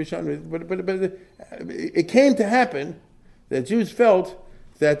early Rishon. But it came to happen that Jews felt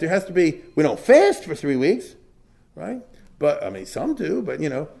that there has to be, we don't fast for 3 weeks, right? But, some do, but,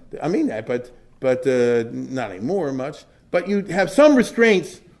 but not anymore much. But you have some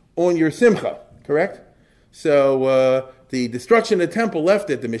restraints on your simcha, correct? So the destruction of the temple left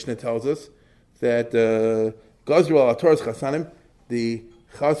it, the Mishnah tells us, that Gazru al Torah's chasanim, the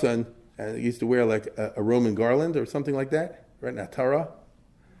chasan used to wear like a Roman garland or something like that, right? Natara,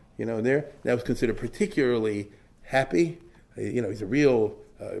 there. That was considered particularly happy. He's a real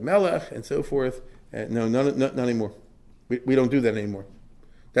melech and so forth. No, not anymore. We don't do that anymore.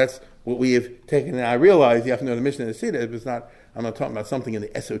 That's what we have taken. And I realize you have to know the Mishnah to see that. It's not. I'm not talking about something in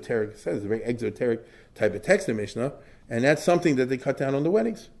the esoteric sense. It's a very exoteric type of text in Mishnah, and that's something that they cut down on the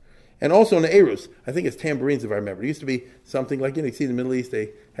weddings, and also on the erus. I think it's tambourines, if I remember. It used to be something like you see in the Middle East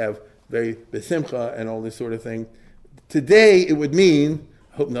they have very besimcha and all this sort of thing. Today it would mean.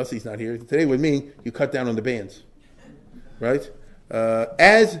 I hope Nasi's not here. Today it would mean you cut down on the bands, right? No,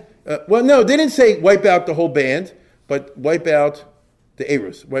 they didn't say wipe out the whole band, but wipe out the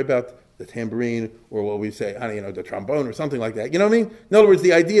erus, wipe out the tambourine, or what we say, the trombone or something like that. You know what I mean? In other words,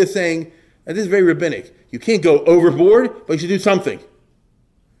 the idea is saying, and this is very rabbinic, you can't go overboard, but you should do something.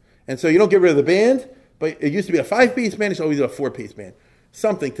 And so you don't get rid of the band, but it used to be a 5-piece band, it's always a 4-piece band.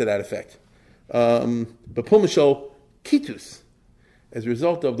 Something to that effect. But Pumashol Kitus, as a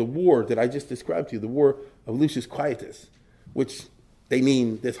result of the war that I just described to you, the war of Lucius Quietus, which they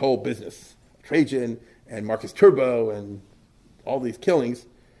mean this whole business, Trajan and Marcus Turbo and all these killings,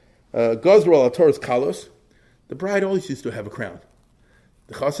 Gazru al Torah's kalos, the bride always used to have a crown.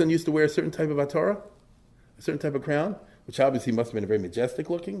 The chasan used to wear a certain type of atara, a certain type of crown, which obviously must have been very majestic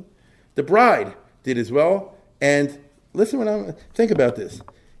looking. The bride did as well. And listen think about this.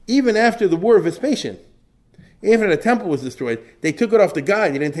 Even after the war of Vespasian, after the temple was destroyed, they took it off the guy,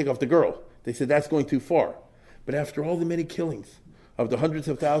 they didn't take off the girl. They said that's going too far. But after all the many killings of the hundreds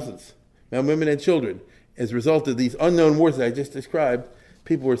of thousands, men, women, and children, as a result of these unknown wars that I just described,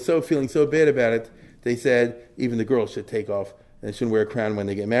 people were feeling so bad about it, they said even the girls should take off and they shouldn't wear a crown when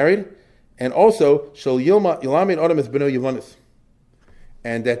they get married. And also, Shal Yilamin Adamas Beno Yavanis,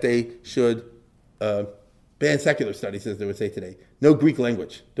 and that they should ban secular studies, as they would say today. No Greek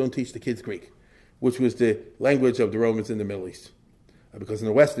language. Don't teach the kids Greek, which was the language of the Romans in the Middle East. Because in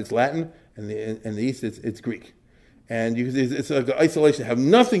the West it's Latin, and in the East it's Greek. And it's like isolation, have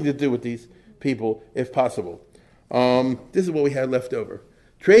nothing to do with these people, if possible. This is what we had left over.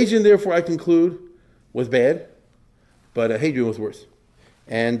 Trajan, therefore, I conclude, was bad, but Hadrian was worse.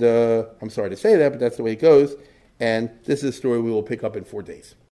 And I'm sorry to say that, but that's the way it goes. And this is a story we will pick up in 4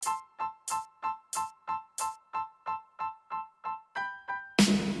 days.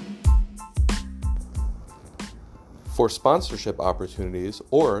 For sponsorship opportunities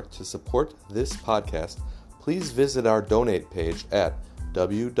or to support this podcast, please visit our donate page at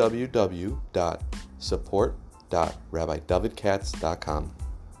www.support.rabbidavidkatz.com.